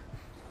for it.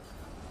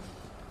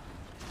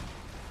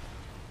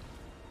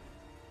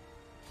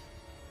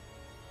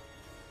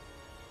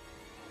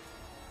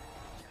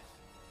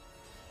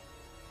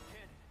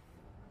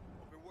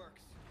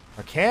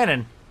 A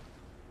cannon?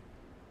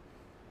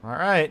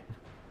 Alright.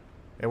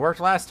 It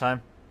worked last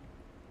time.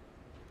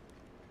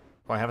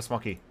 Oh, I have a small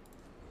key.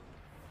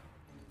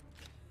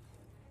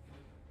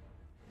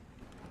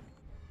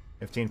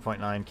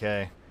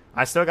 15.9k.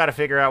 I still gotta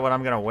figure out what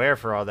I'm gonna wear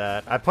for all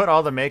that. I put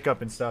all the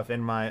makeup and stuff in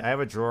my... I have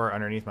a drawer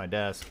underneath my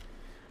desk.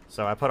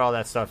 So I put all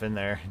that stuff in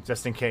there,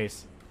 just in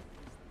case.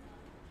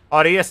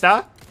 Oh, ¿ya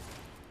está?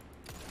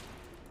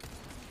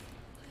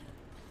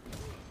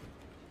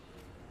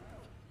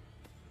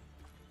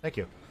 Thank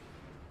you.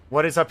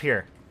 What is up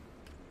here?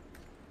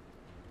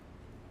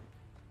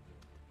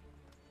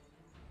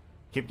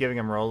 Keep giving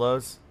him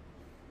Rolos.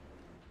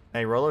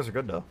 Hey, Rolos are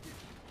good, though.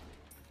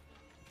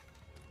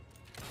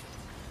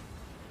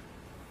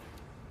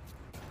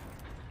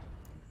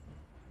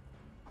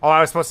 Oh,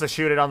 I was supposed to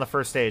shoot it on the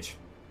first stage.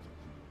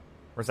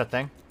 Where's that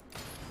thing?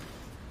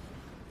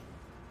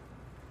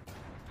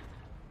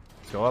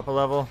 Let's go up a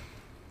level.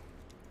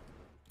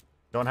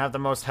 Don't have the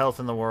most health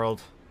in the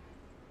world.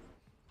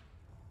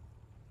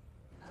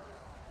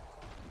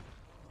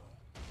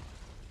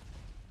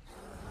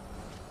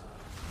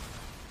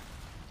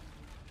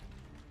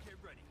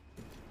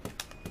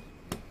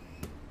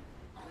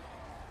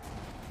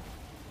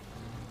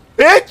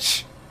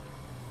 Bitch!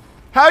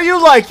 How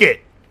you like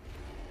it?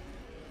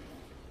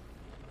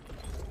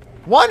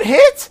 One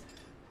hit?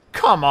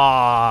 Come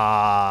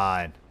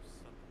on.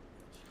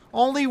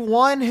 Only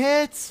one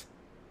hit?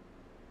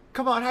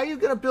 Come on, how you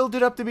gonna build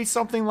it up to be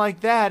something like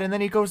that and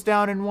then he goes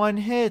down in one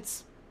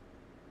hit?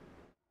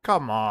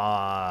 Come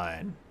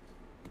on.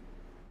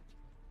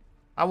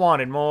 I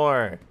wanted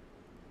more.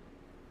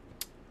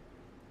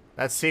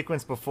 That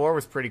sequence before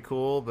was pretty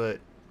cool, but...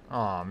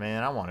 oh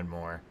man, I wanted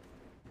more.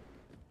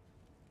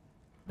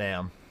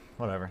 Damn.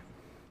 Whatever.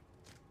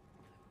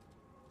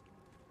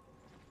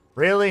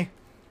 Really?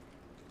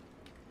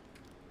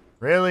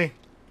 Really?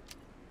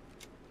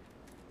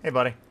 Hey,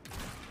 buddy.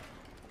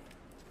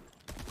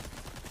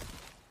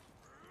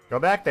 Go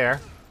back there.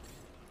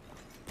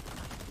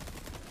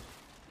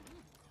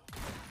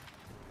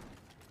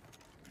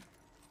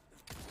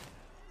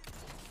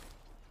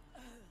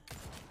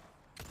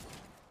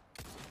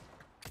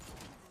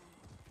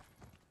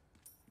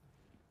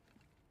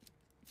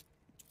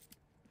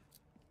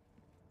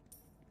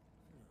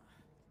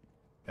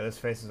 Yeah, this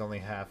face is only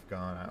half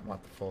gone. I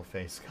want the full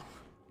face gone.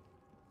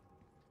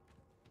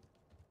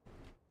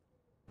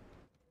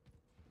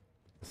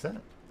 What's that?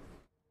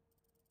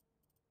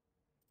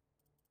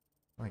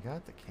 Oh, I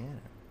got the cannon.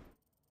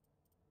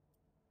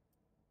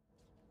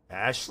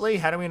 Ashley?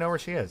 How do we know where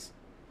she is?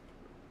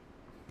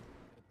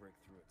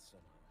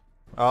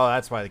 Oh,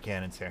 that's why the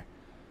cannon's here.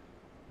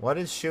 What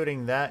does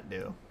shooting that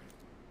do?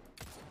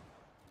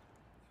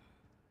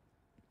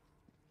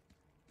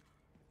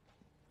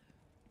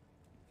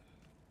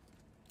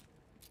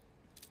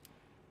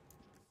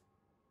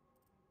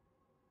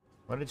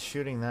 What did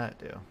shooting that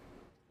do?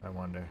 I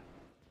wonder.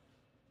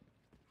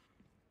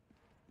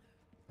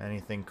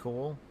 Anything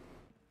cool?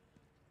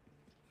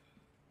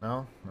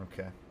 No?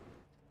 Okay.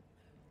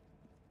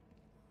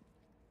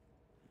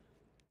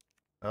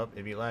 Oh,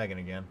 it'd be lagging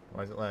again.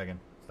 Why is it lagging?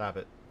 Stop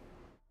it.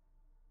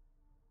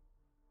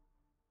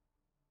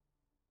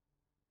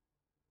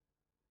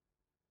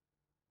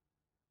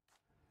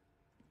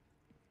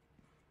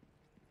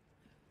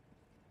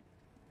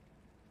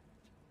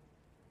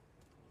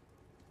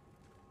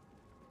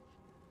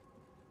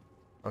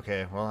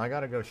 Okay, well, I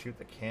gotta go shoot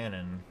the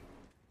cannon.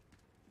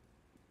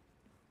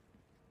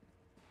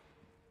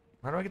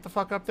 How do I get the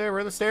fuck up there?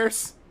 Where are the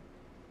stairs?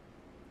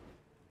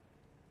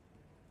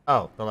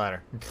 Oh, the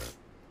ladder.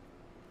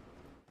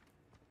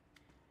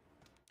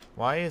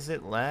 Why is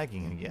it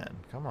lagging again?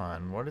 Come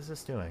on, what is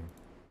this doing?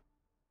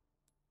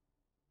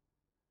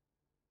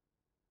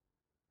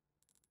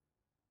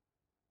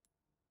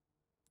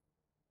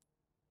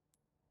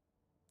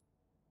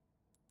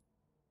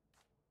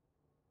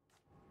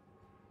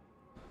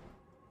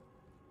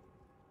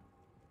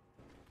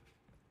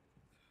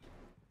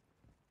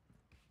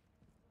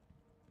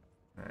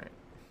 Alright.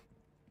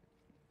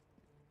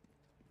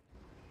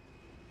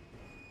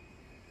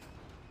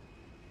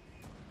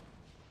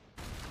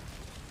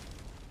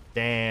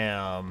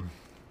 Damn.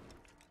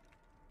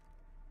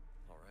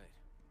 All right,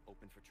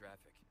 open for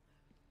traffic.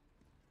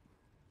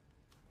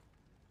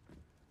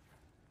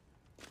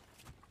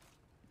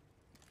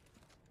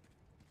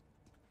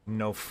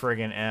 No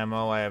friggin'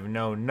 ammo. I have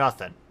no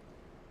nothing.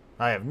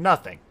 I have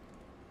nothing.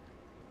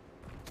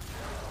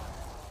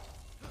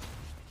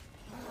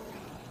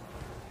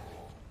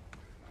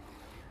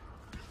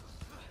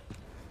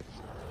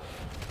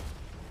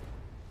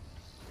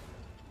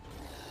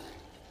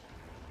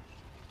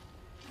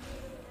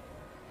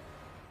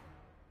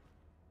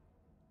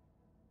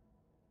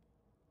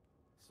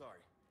 Sorry,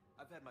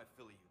 I've had my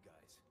fill of you guys.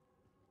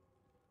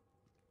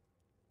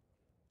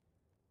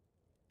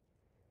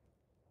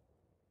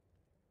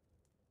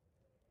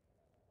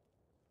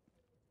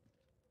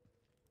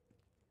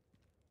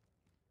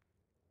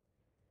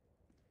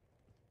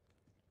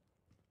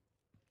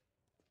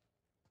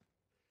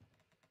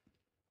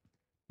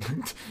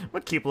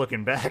 But keep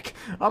looking back.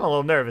 I'm a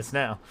little nervous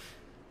now.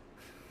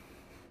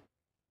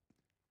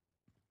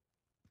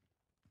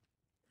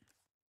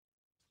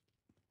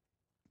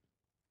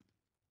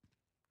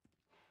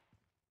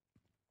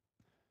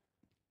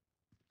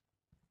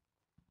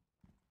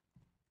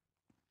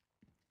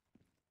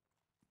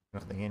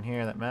 Nothing in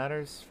here that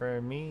matters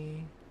for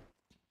me.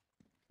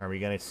 Are we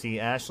gonna see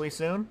Ashley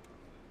soon?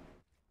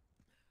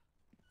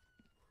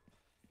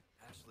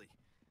 Ashley,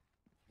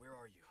 where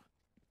are you?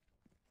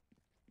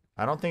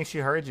 I don't think she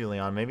heard you,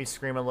 Leon. Maybe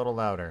scream a little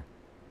louder.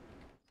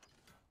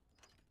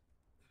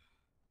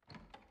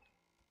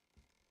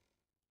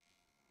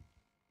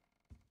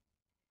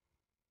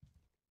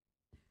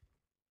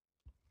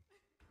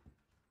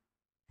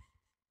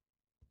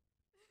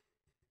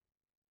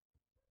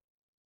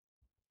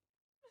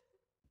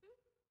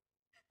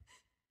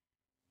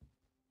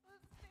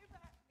 Let's stay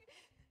back.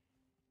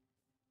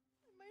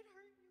 It might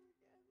hurt you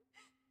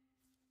again.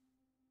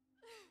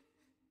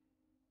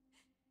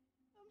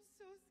 I'm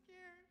so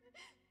scared.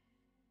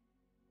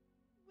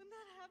 When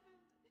that happened,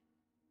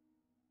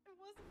 I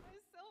wasn't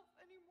myself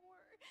anymore.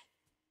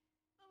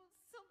 I was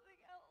something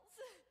else.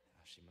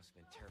 She must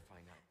have been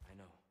terrifying. I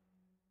know.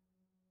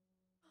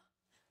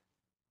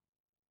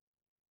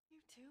 You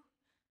too?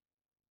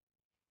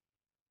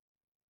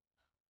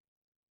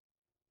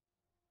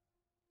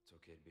 It's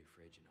okay to be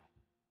afraid, you know.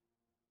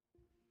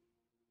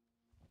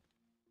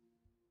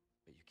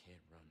 But you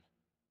can't run.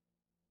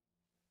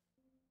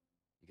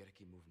 You gotta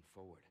keep moving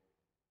forward.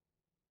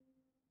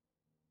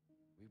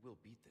 We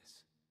will beat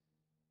this.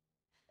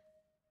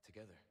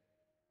 Together.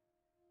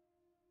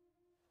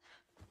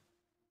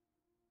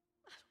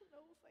 I don't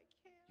know if I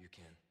can. You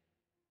can.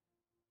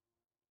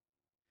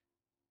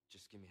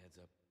 Just give me a heads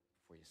up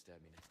before you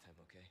stab me next time,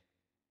 okay?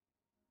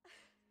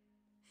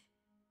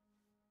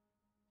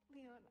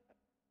 Leon, thanks.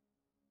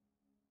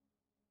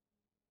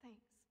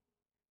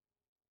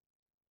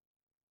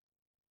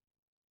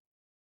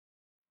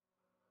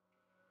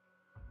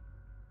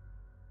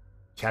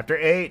 Chapter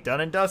 8,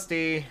 done and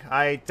dusty.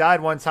 I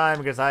died one time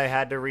because I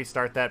had to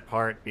restart that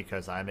part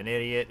because I'm an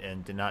idiot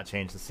and did not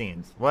change the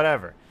scenes.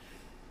 Whatever.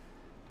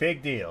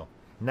 Big deal.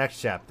 Next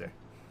chapter.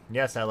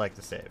 Yes, I like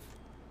to save.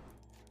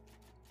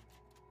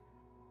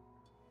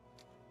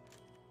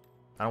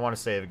 I don't want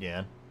to save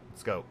again.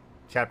 Let's go.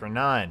 Chapter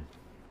 9.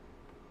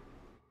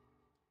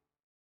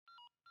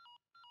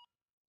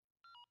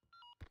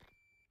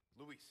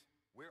 Luis,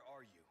 where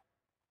are you?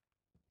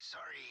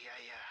 Sorry, I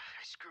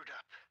screwed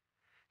up.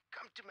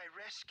 Come to my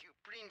rescue,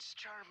 Prince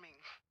Charming.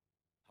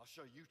 I'll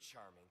show you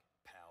charming,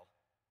 pal.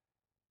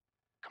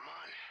 Come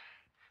on.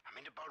 I'm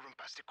in the ballroom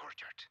past the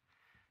courtyard.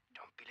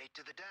 Don't be late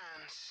to the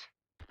dance.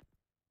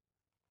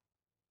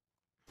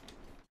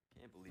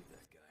 Can't believe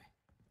that guy.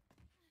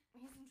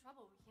 He's in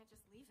trouble. We can't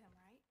just leave him,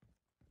 right?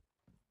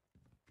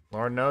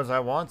 Lord knows I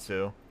want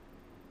to.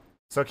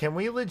 So can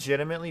we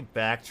legitimately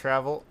back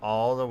travel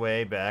all the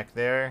way back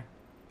there?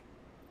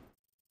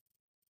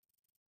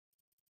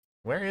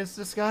 Where is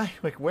this guy?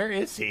 Like, where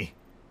is he?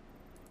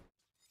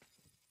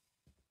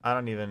 I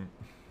don't even...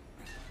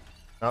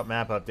 Oh,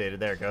 map updated.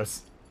 There it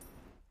goes.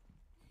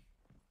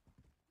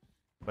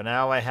 But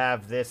now I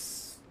have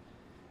this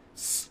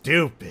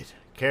stupid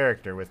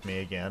character with me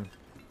again.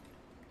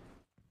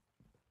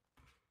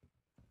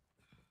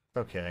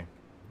 Okay.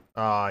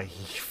 Aw,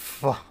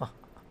 fuck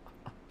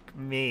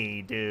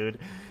me, dude.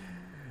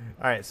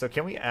 Alright, so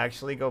can we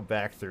actually go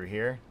back through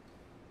here?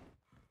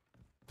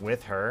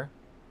 With her?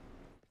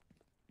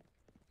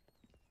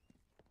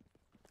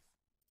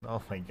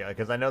 Oh my god,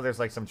 because I know there's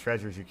like some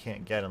treasures you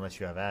can't get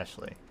unless you have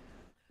Ashley.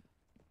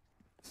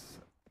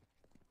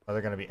 Are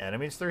there gonna be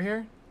enemies through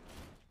here?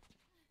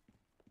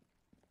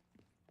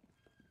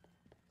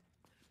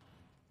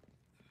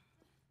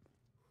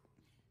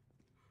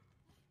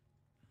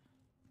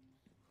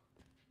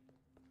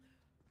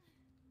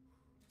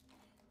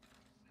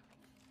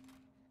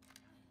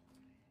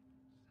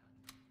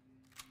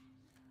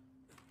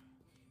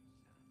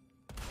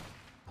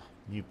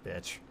 You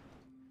bitch.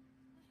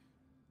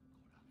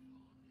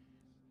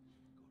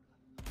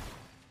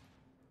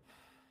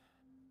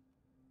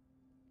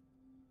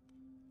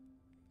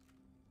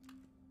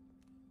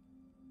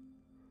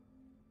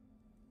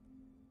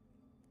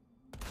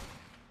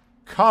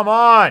 Come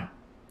on!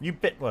 You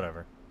bit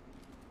whatever.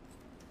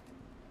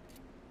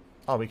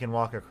 Oh, we can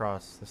walk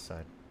across this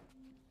side.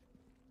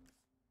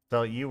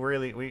 So we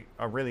really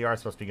are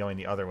supposed to be going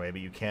the other way,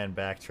 but you can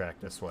backtrack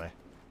this way.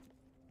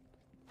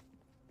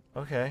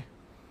 Okay.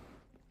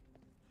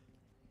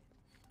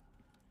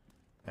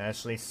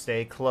 Ashley,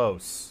 stay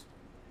close.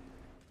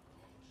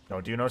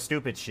 Don't do no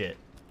stupid shit.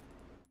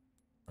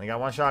 I got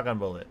one shotgun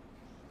bullet.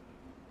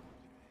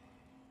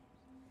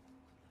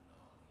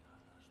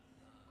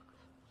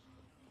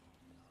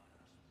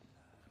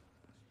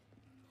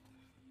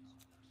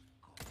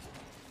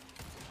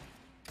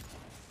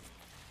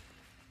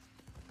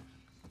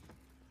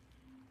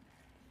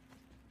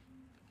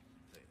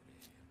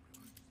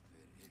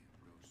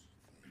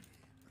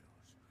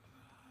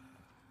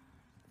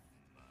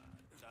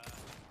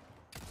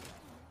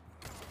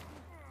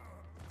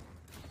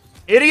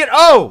 Idiot!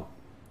 Oh!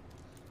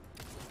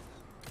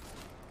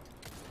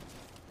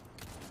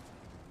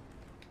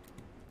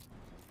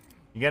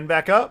 You getting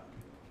back up?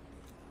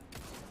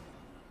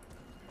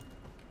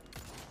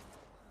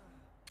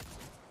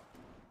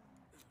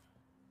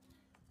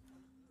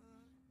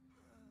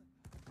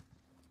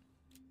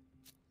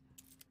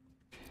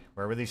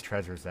 Where were these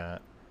treasures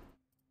at?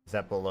 Is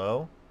that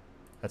below?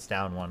 That's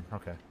down one.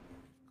 Okay.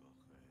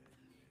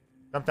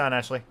 Jump down,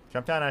 Ashley.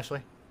 Jump down,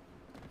 Ashley.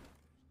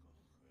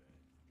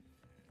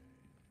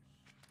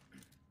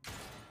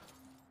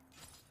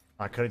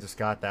 I could have just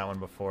got that one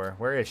before.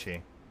 Where is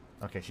she?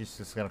 Okay, she's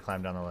just gonna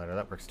climb down the ladder.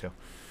 That works too.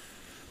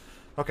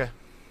 Okay.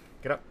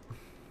 Get up.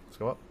 Let's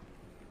go up.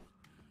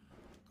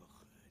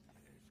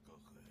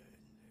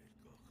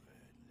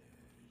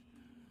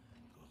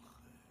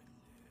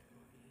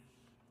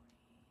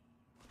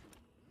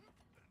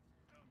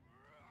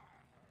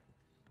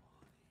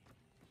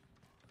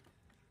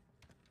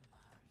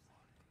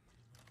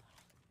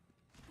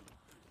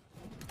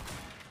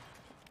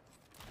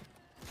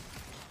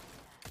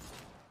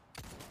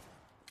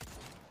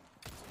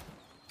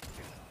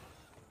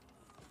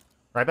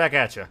 Right back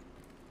at you.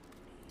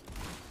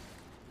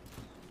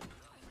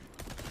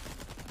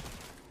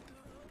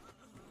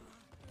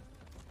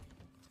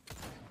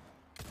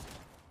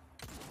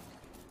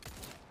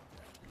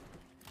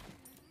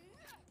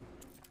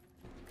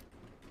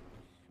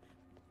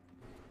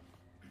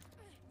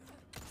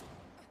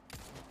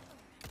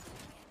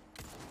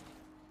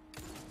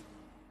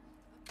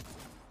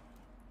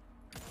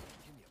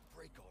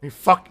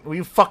 Will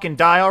you fucking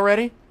die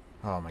already?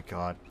 Oh my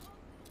god.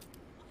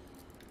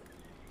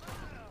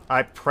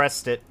 I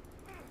pressed it.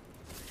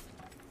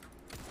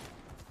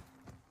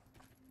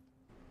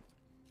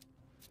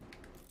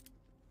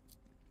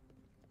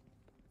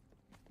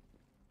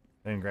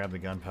 I didn't grab the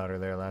gunpowder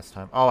there last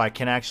time. Oh, I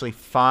can actually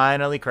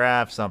finally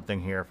craft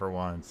something here for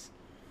once.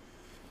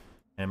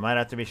 And it might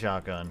have to be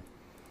shotgun.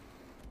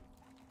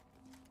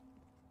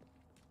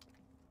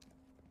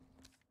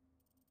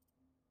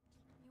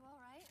 You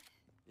alright?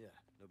 Yeah,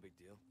 no big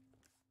deal.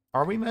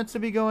 Are we meant to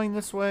be going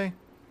this way?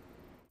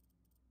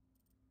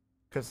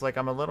 Because, like,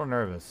 I'm a little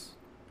nervous.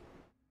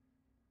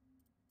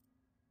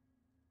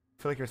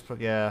 I feel like you're supposed...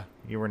 Yeah,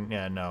 you were...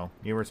 Yeah, no.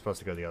 You were supposed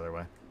to go the other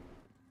way.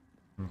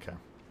 Okay.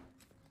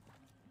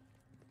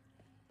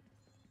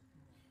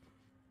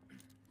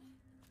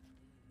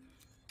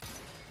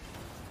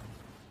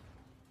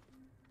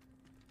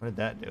 What did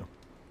that do?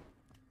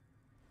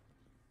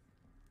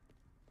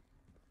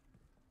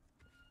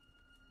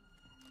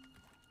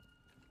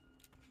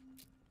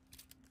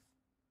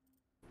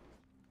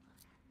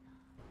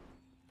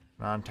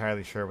 Not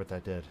entirely sure what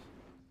that did.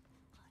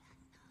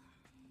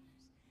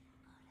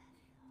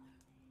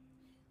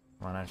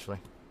 Come on, Ashley.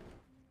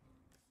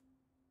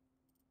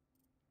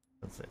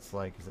 It's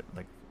like, is it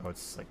like, oh,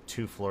 it's like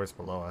 2 floors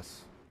below us.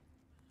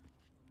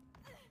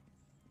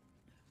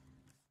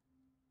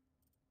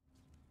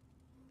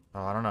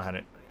 Oh, I don't know how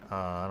to,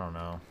 I don't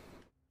know.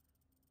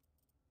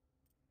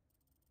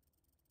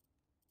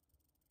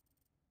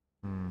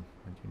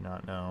 I do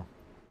not know.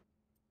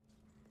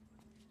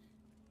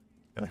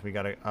 I feel like we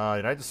gotta,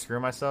 did I just screw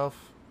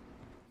myself?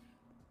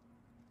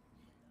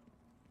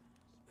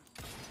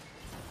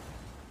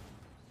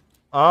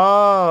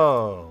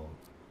 Oh!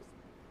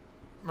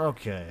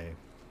 Okay.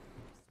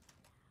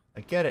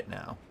 I get it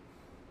now.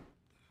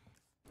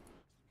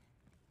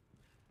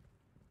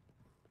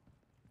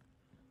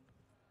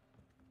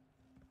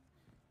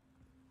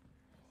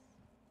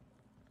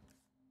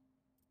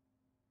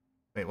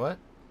 Wait, what?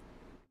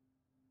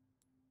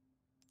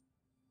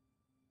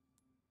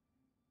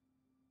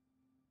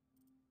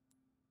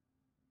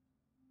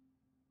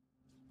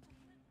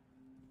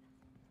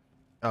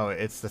 Oh,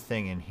 it's the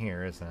thing in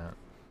here, isn't it?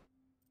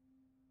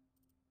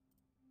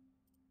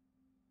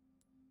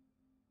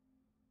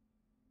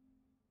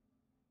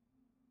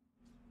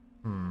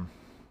 Hmm.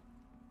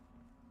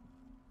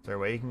 Is there a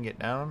way you can get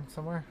down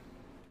somewhere?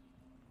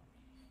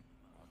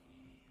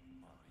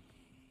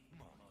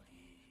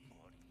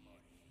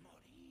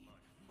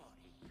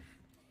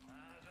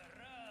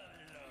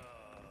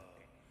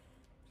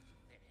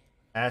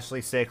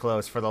 Ashley, stay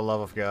close for the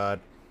love of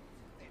God.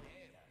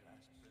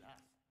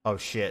 Oh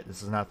shit,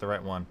 this is not the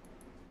right one.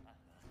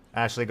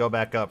 Ashley, go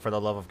back up for the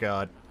love of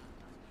God.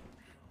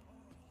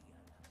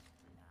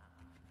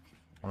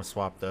 I want to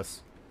swap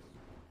this.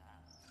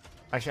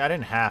 Actually, I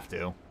didn't have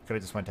to. Could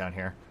have just went down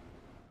here.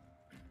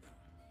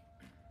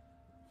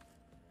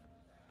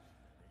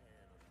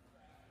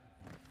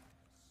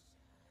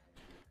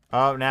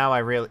 Oh, now I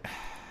really...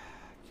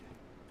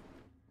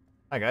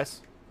 Hi,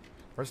 guys.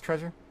 Where's the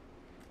treasure?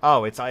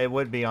 Oh, it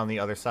would be on the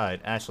other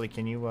side. Ashley,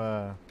 can you,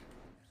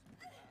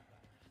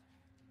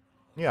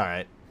 Yeah,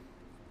 alright.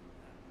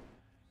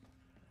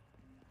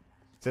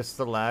 Is this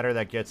the ladder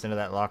that gets into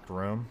that locked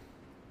room?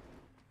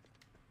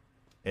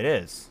 It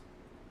is.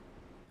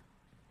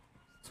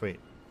 Sweet.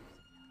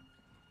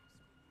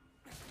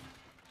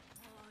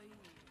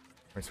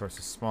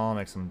 Resources small,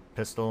 make some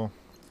pistol.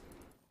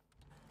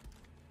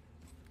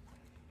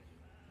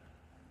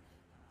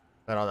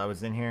 Is that all that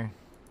was in here?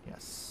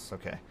 Yes,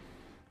 okay.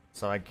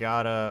 So I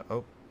gotta...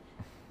 Oh.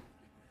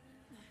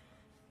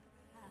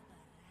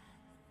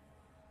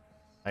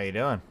 How you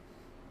doing?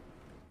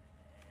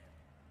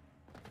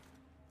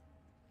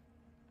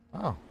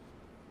 Oh.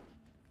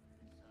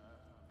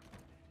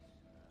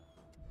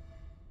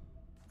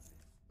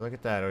 Look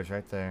at that, it was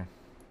right there.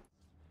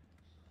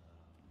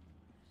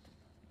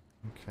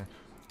 Okay.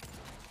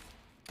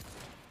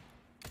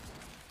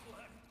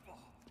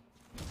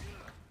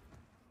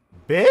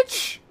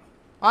 Bitch!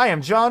 I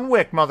am John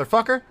Wick,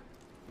 motherfucker!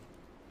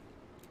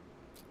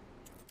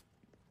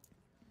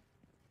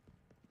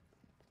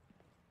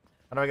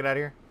 How do I get out of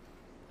here?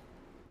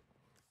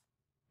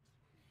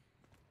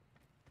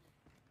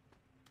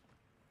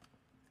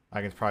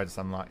 I can probably just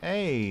unlock.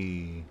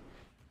 Hey!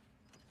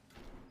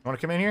 Wanna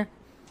come in here?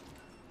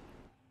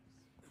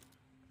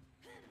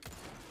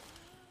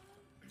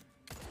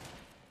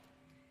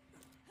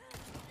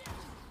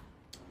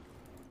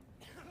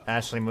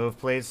 Ashley, move,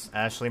 please.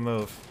 Ashley,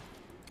 move.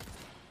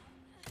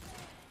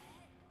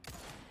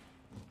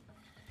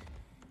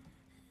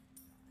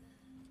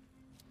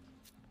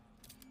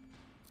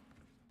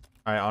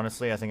 Alright,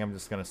 honestly, I think I'm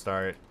just gonna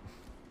start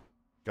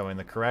going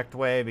the correct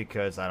way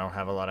because I don't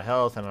have a lot of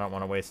health and I don't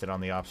want to waste it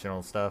on the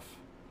optional stuff.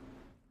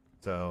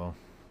 So,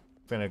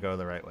 I'm gonna go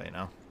the right way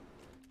now.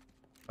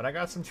 But I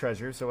got some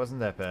treasure, so it wasn't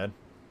that bad.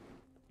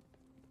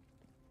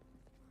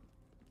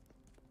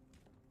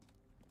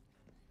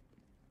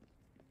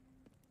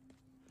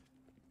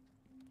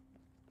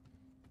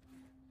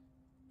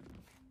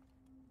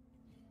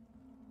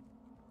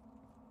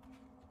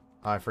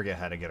 I forget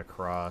how to get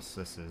across.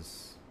 This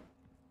is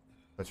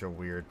such a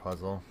weird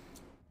puzzle.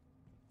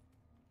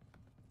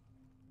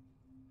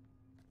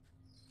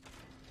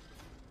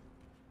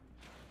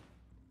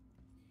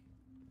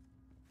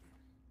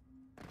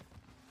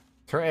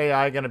 Is her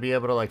AI gonna be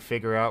able to, like,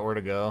 figure out where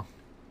to go?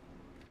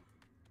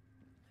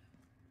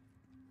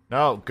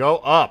 No, go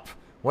up!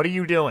 What are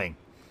you doing?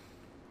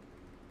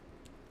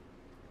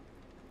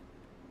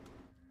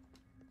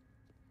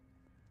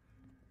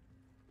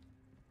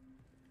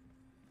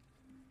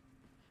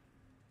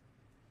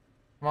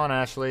 Come on,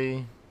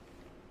 Ashley.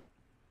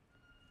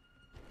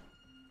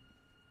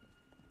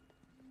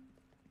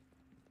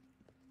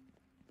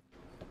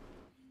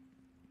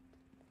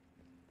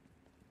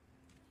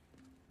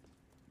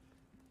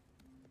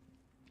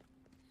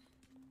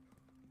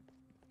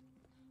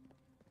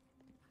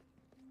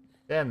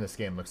 Damn, this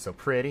game looks so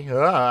pretty.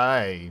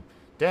 Aye.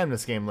 Damn,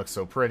 this game looks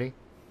so pretty.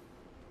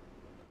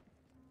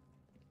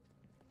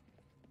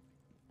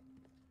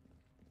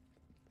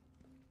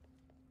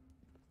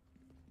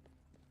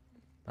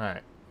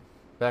 Alright.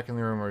 Back in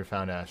the room where we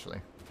found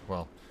Ashley.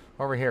 Well,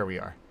 over here we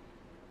are.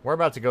 We're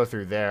about to go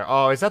through there.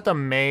 Oh, is that the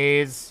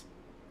maze?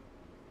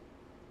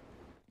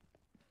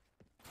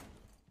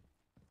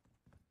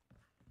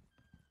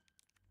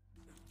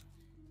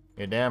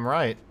 You're damn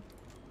right.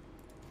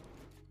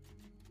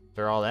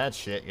 After all that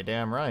shit, you're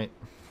damn right.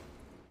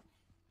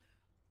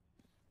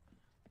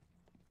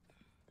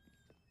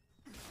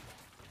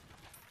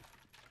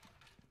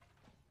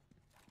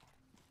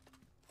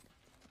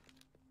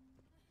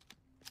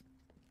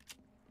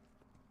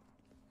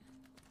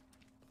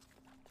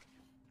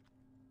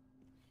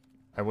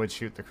 I would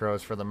shoot the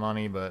crows for the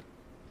money, but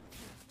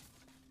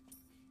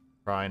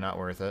probably not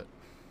worth it.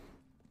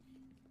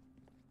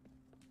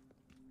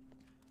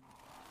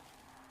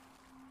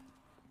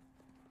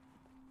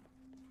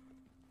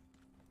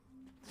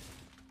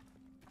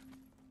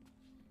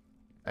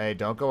 Hey,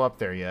 don't go up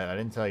there yet. I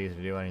didn't tell you to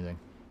do anything.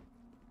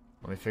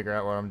 Let me figure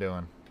out what I'm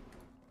doing.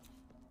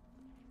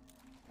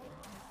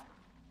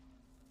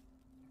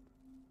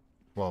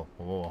 Whoa,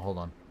 whoa, whoa, hold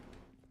on.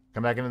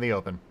 Come back into the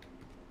open.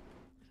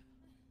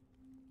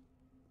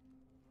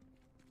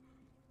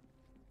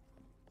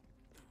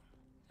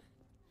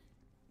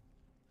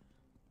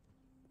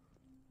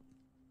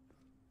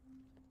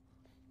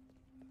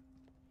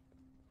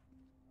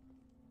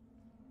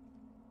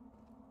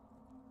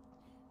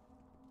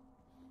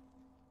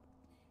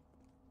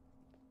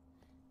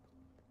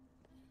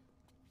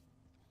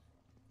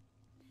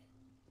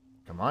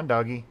 Come on,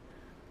 doggy.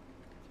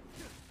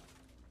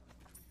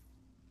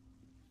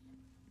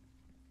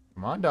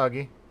 Come on,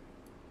 doggy.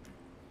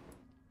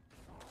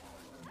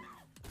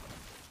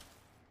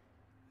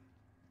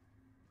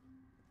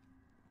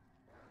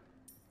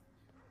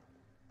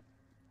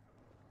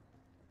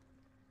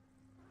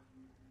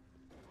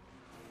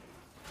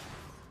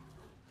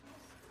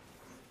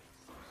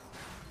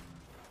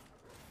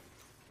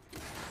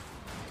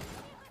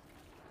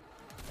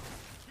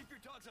 Keep your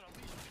dogs on a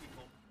leash,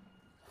 people.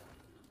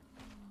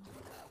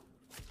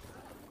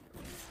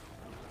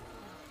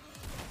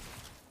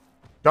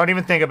 Don't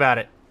even think about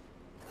it.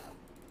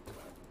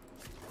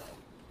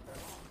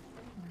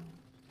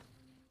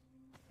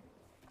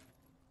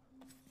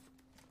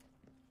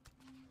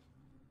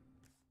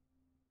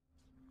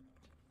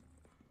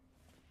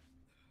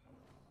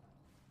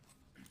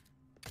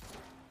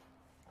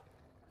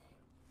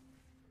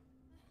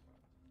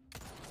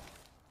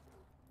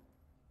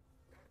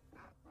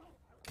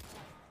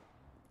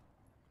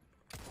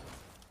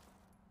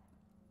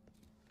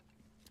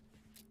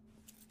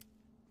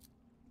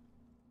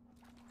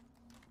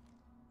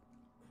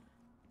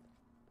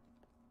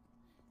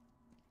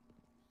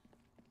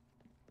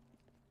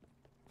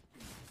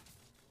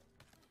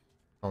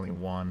 Only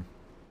one.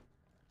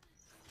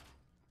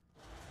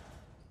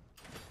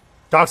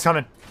 Dog's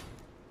coming.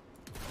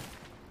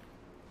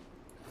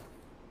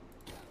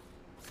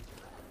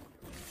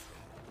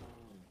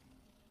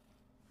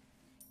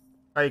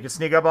 Alright, you can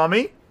sneak up on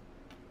me.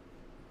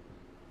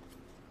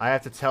 I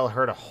have to tell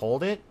her to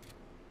hold it?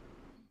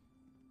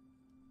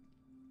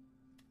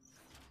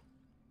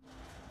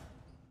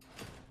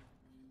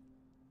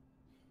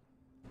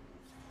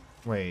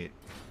 Wait.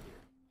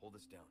 Hold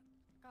this down.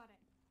 Got it.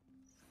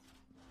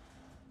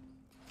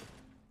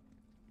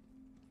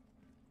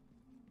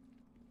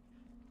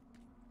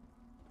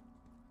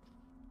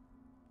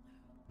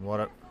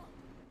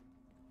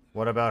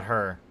 What about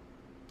her?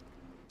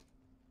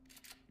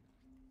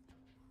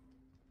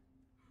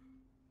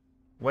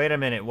 Wait a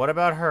minute, what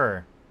about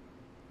her?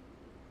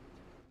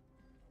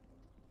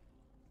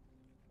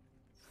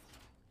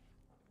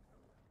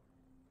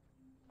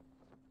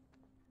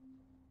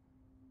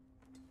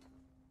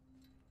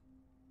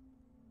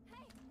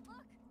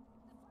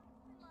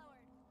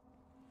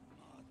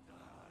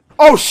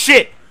 Oh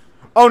shit!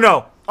 Oh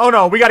no! Oh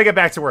no, we gotta get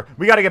back to her.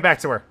 We gotta get back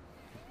to her.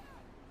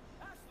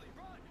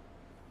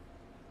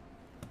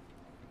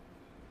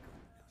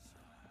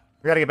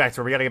 We gotta get back to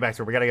her. We gotta get back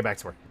to her. We gotta get back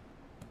to her.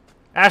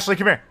 Ashley,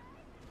 come here.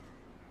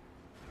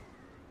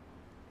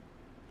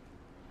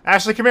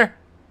 Ashley, come here.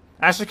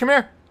 Ashley, come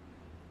here.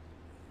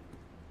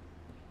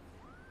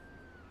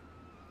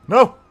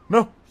 No,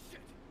 no.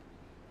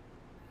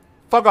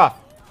 Fuck off.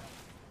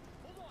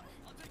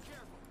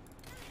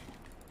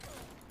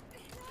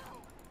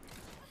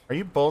 Are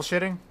you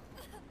bullshitting?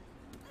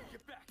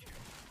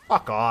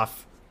 Fuck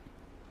off.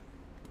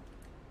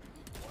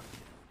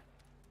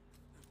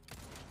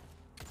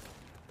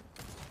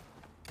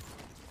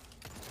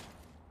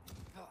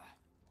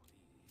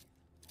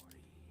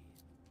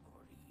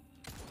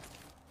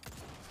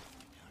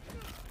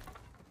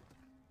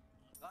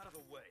 Out of the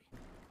way.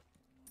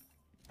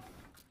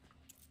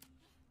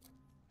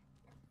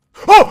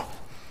 Oh!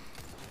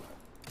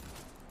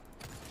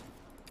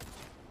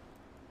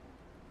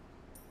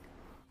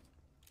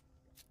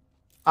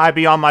 I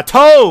be on my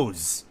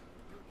toes!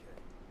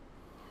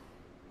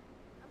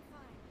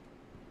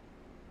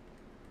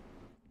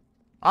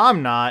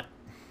 I'm not.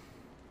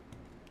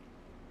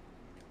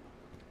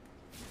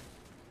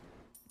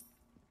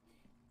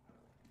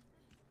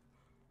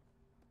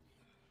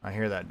 I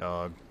hear that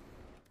dog.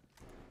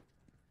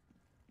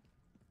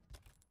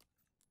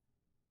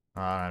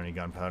 Oh, I don't have any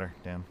gunpowder.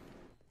 Damn.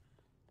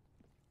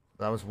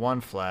 That was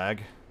one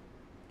flag.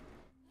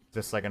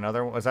 Just like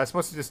another one. Was I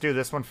supposed to just do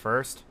this one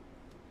first?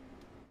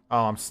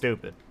 Oh, I'm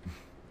stupid.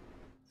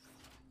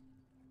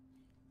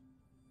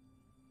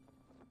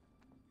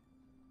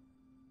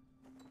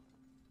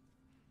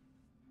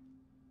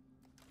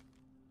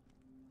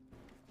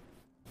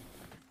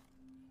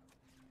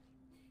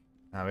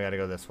 Now we gotta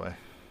go this way.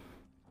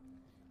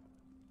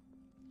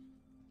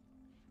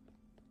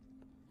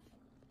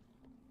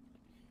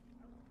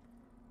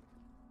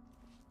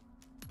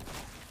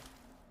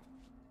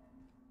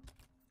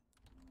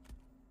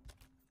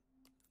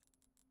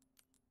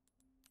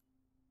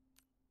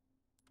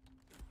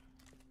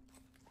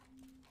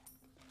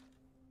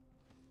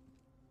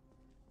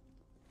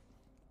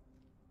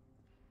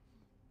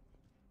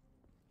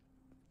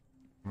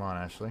 Come on,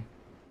 Ashley.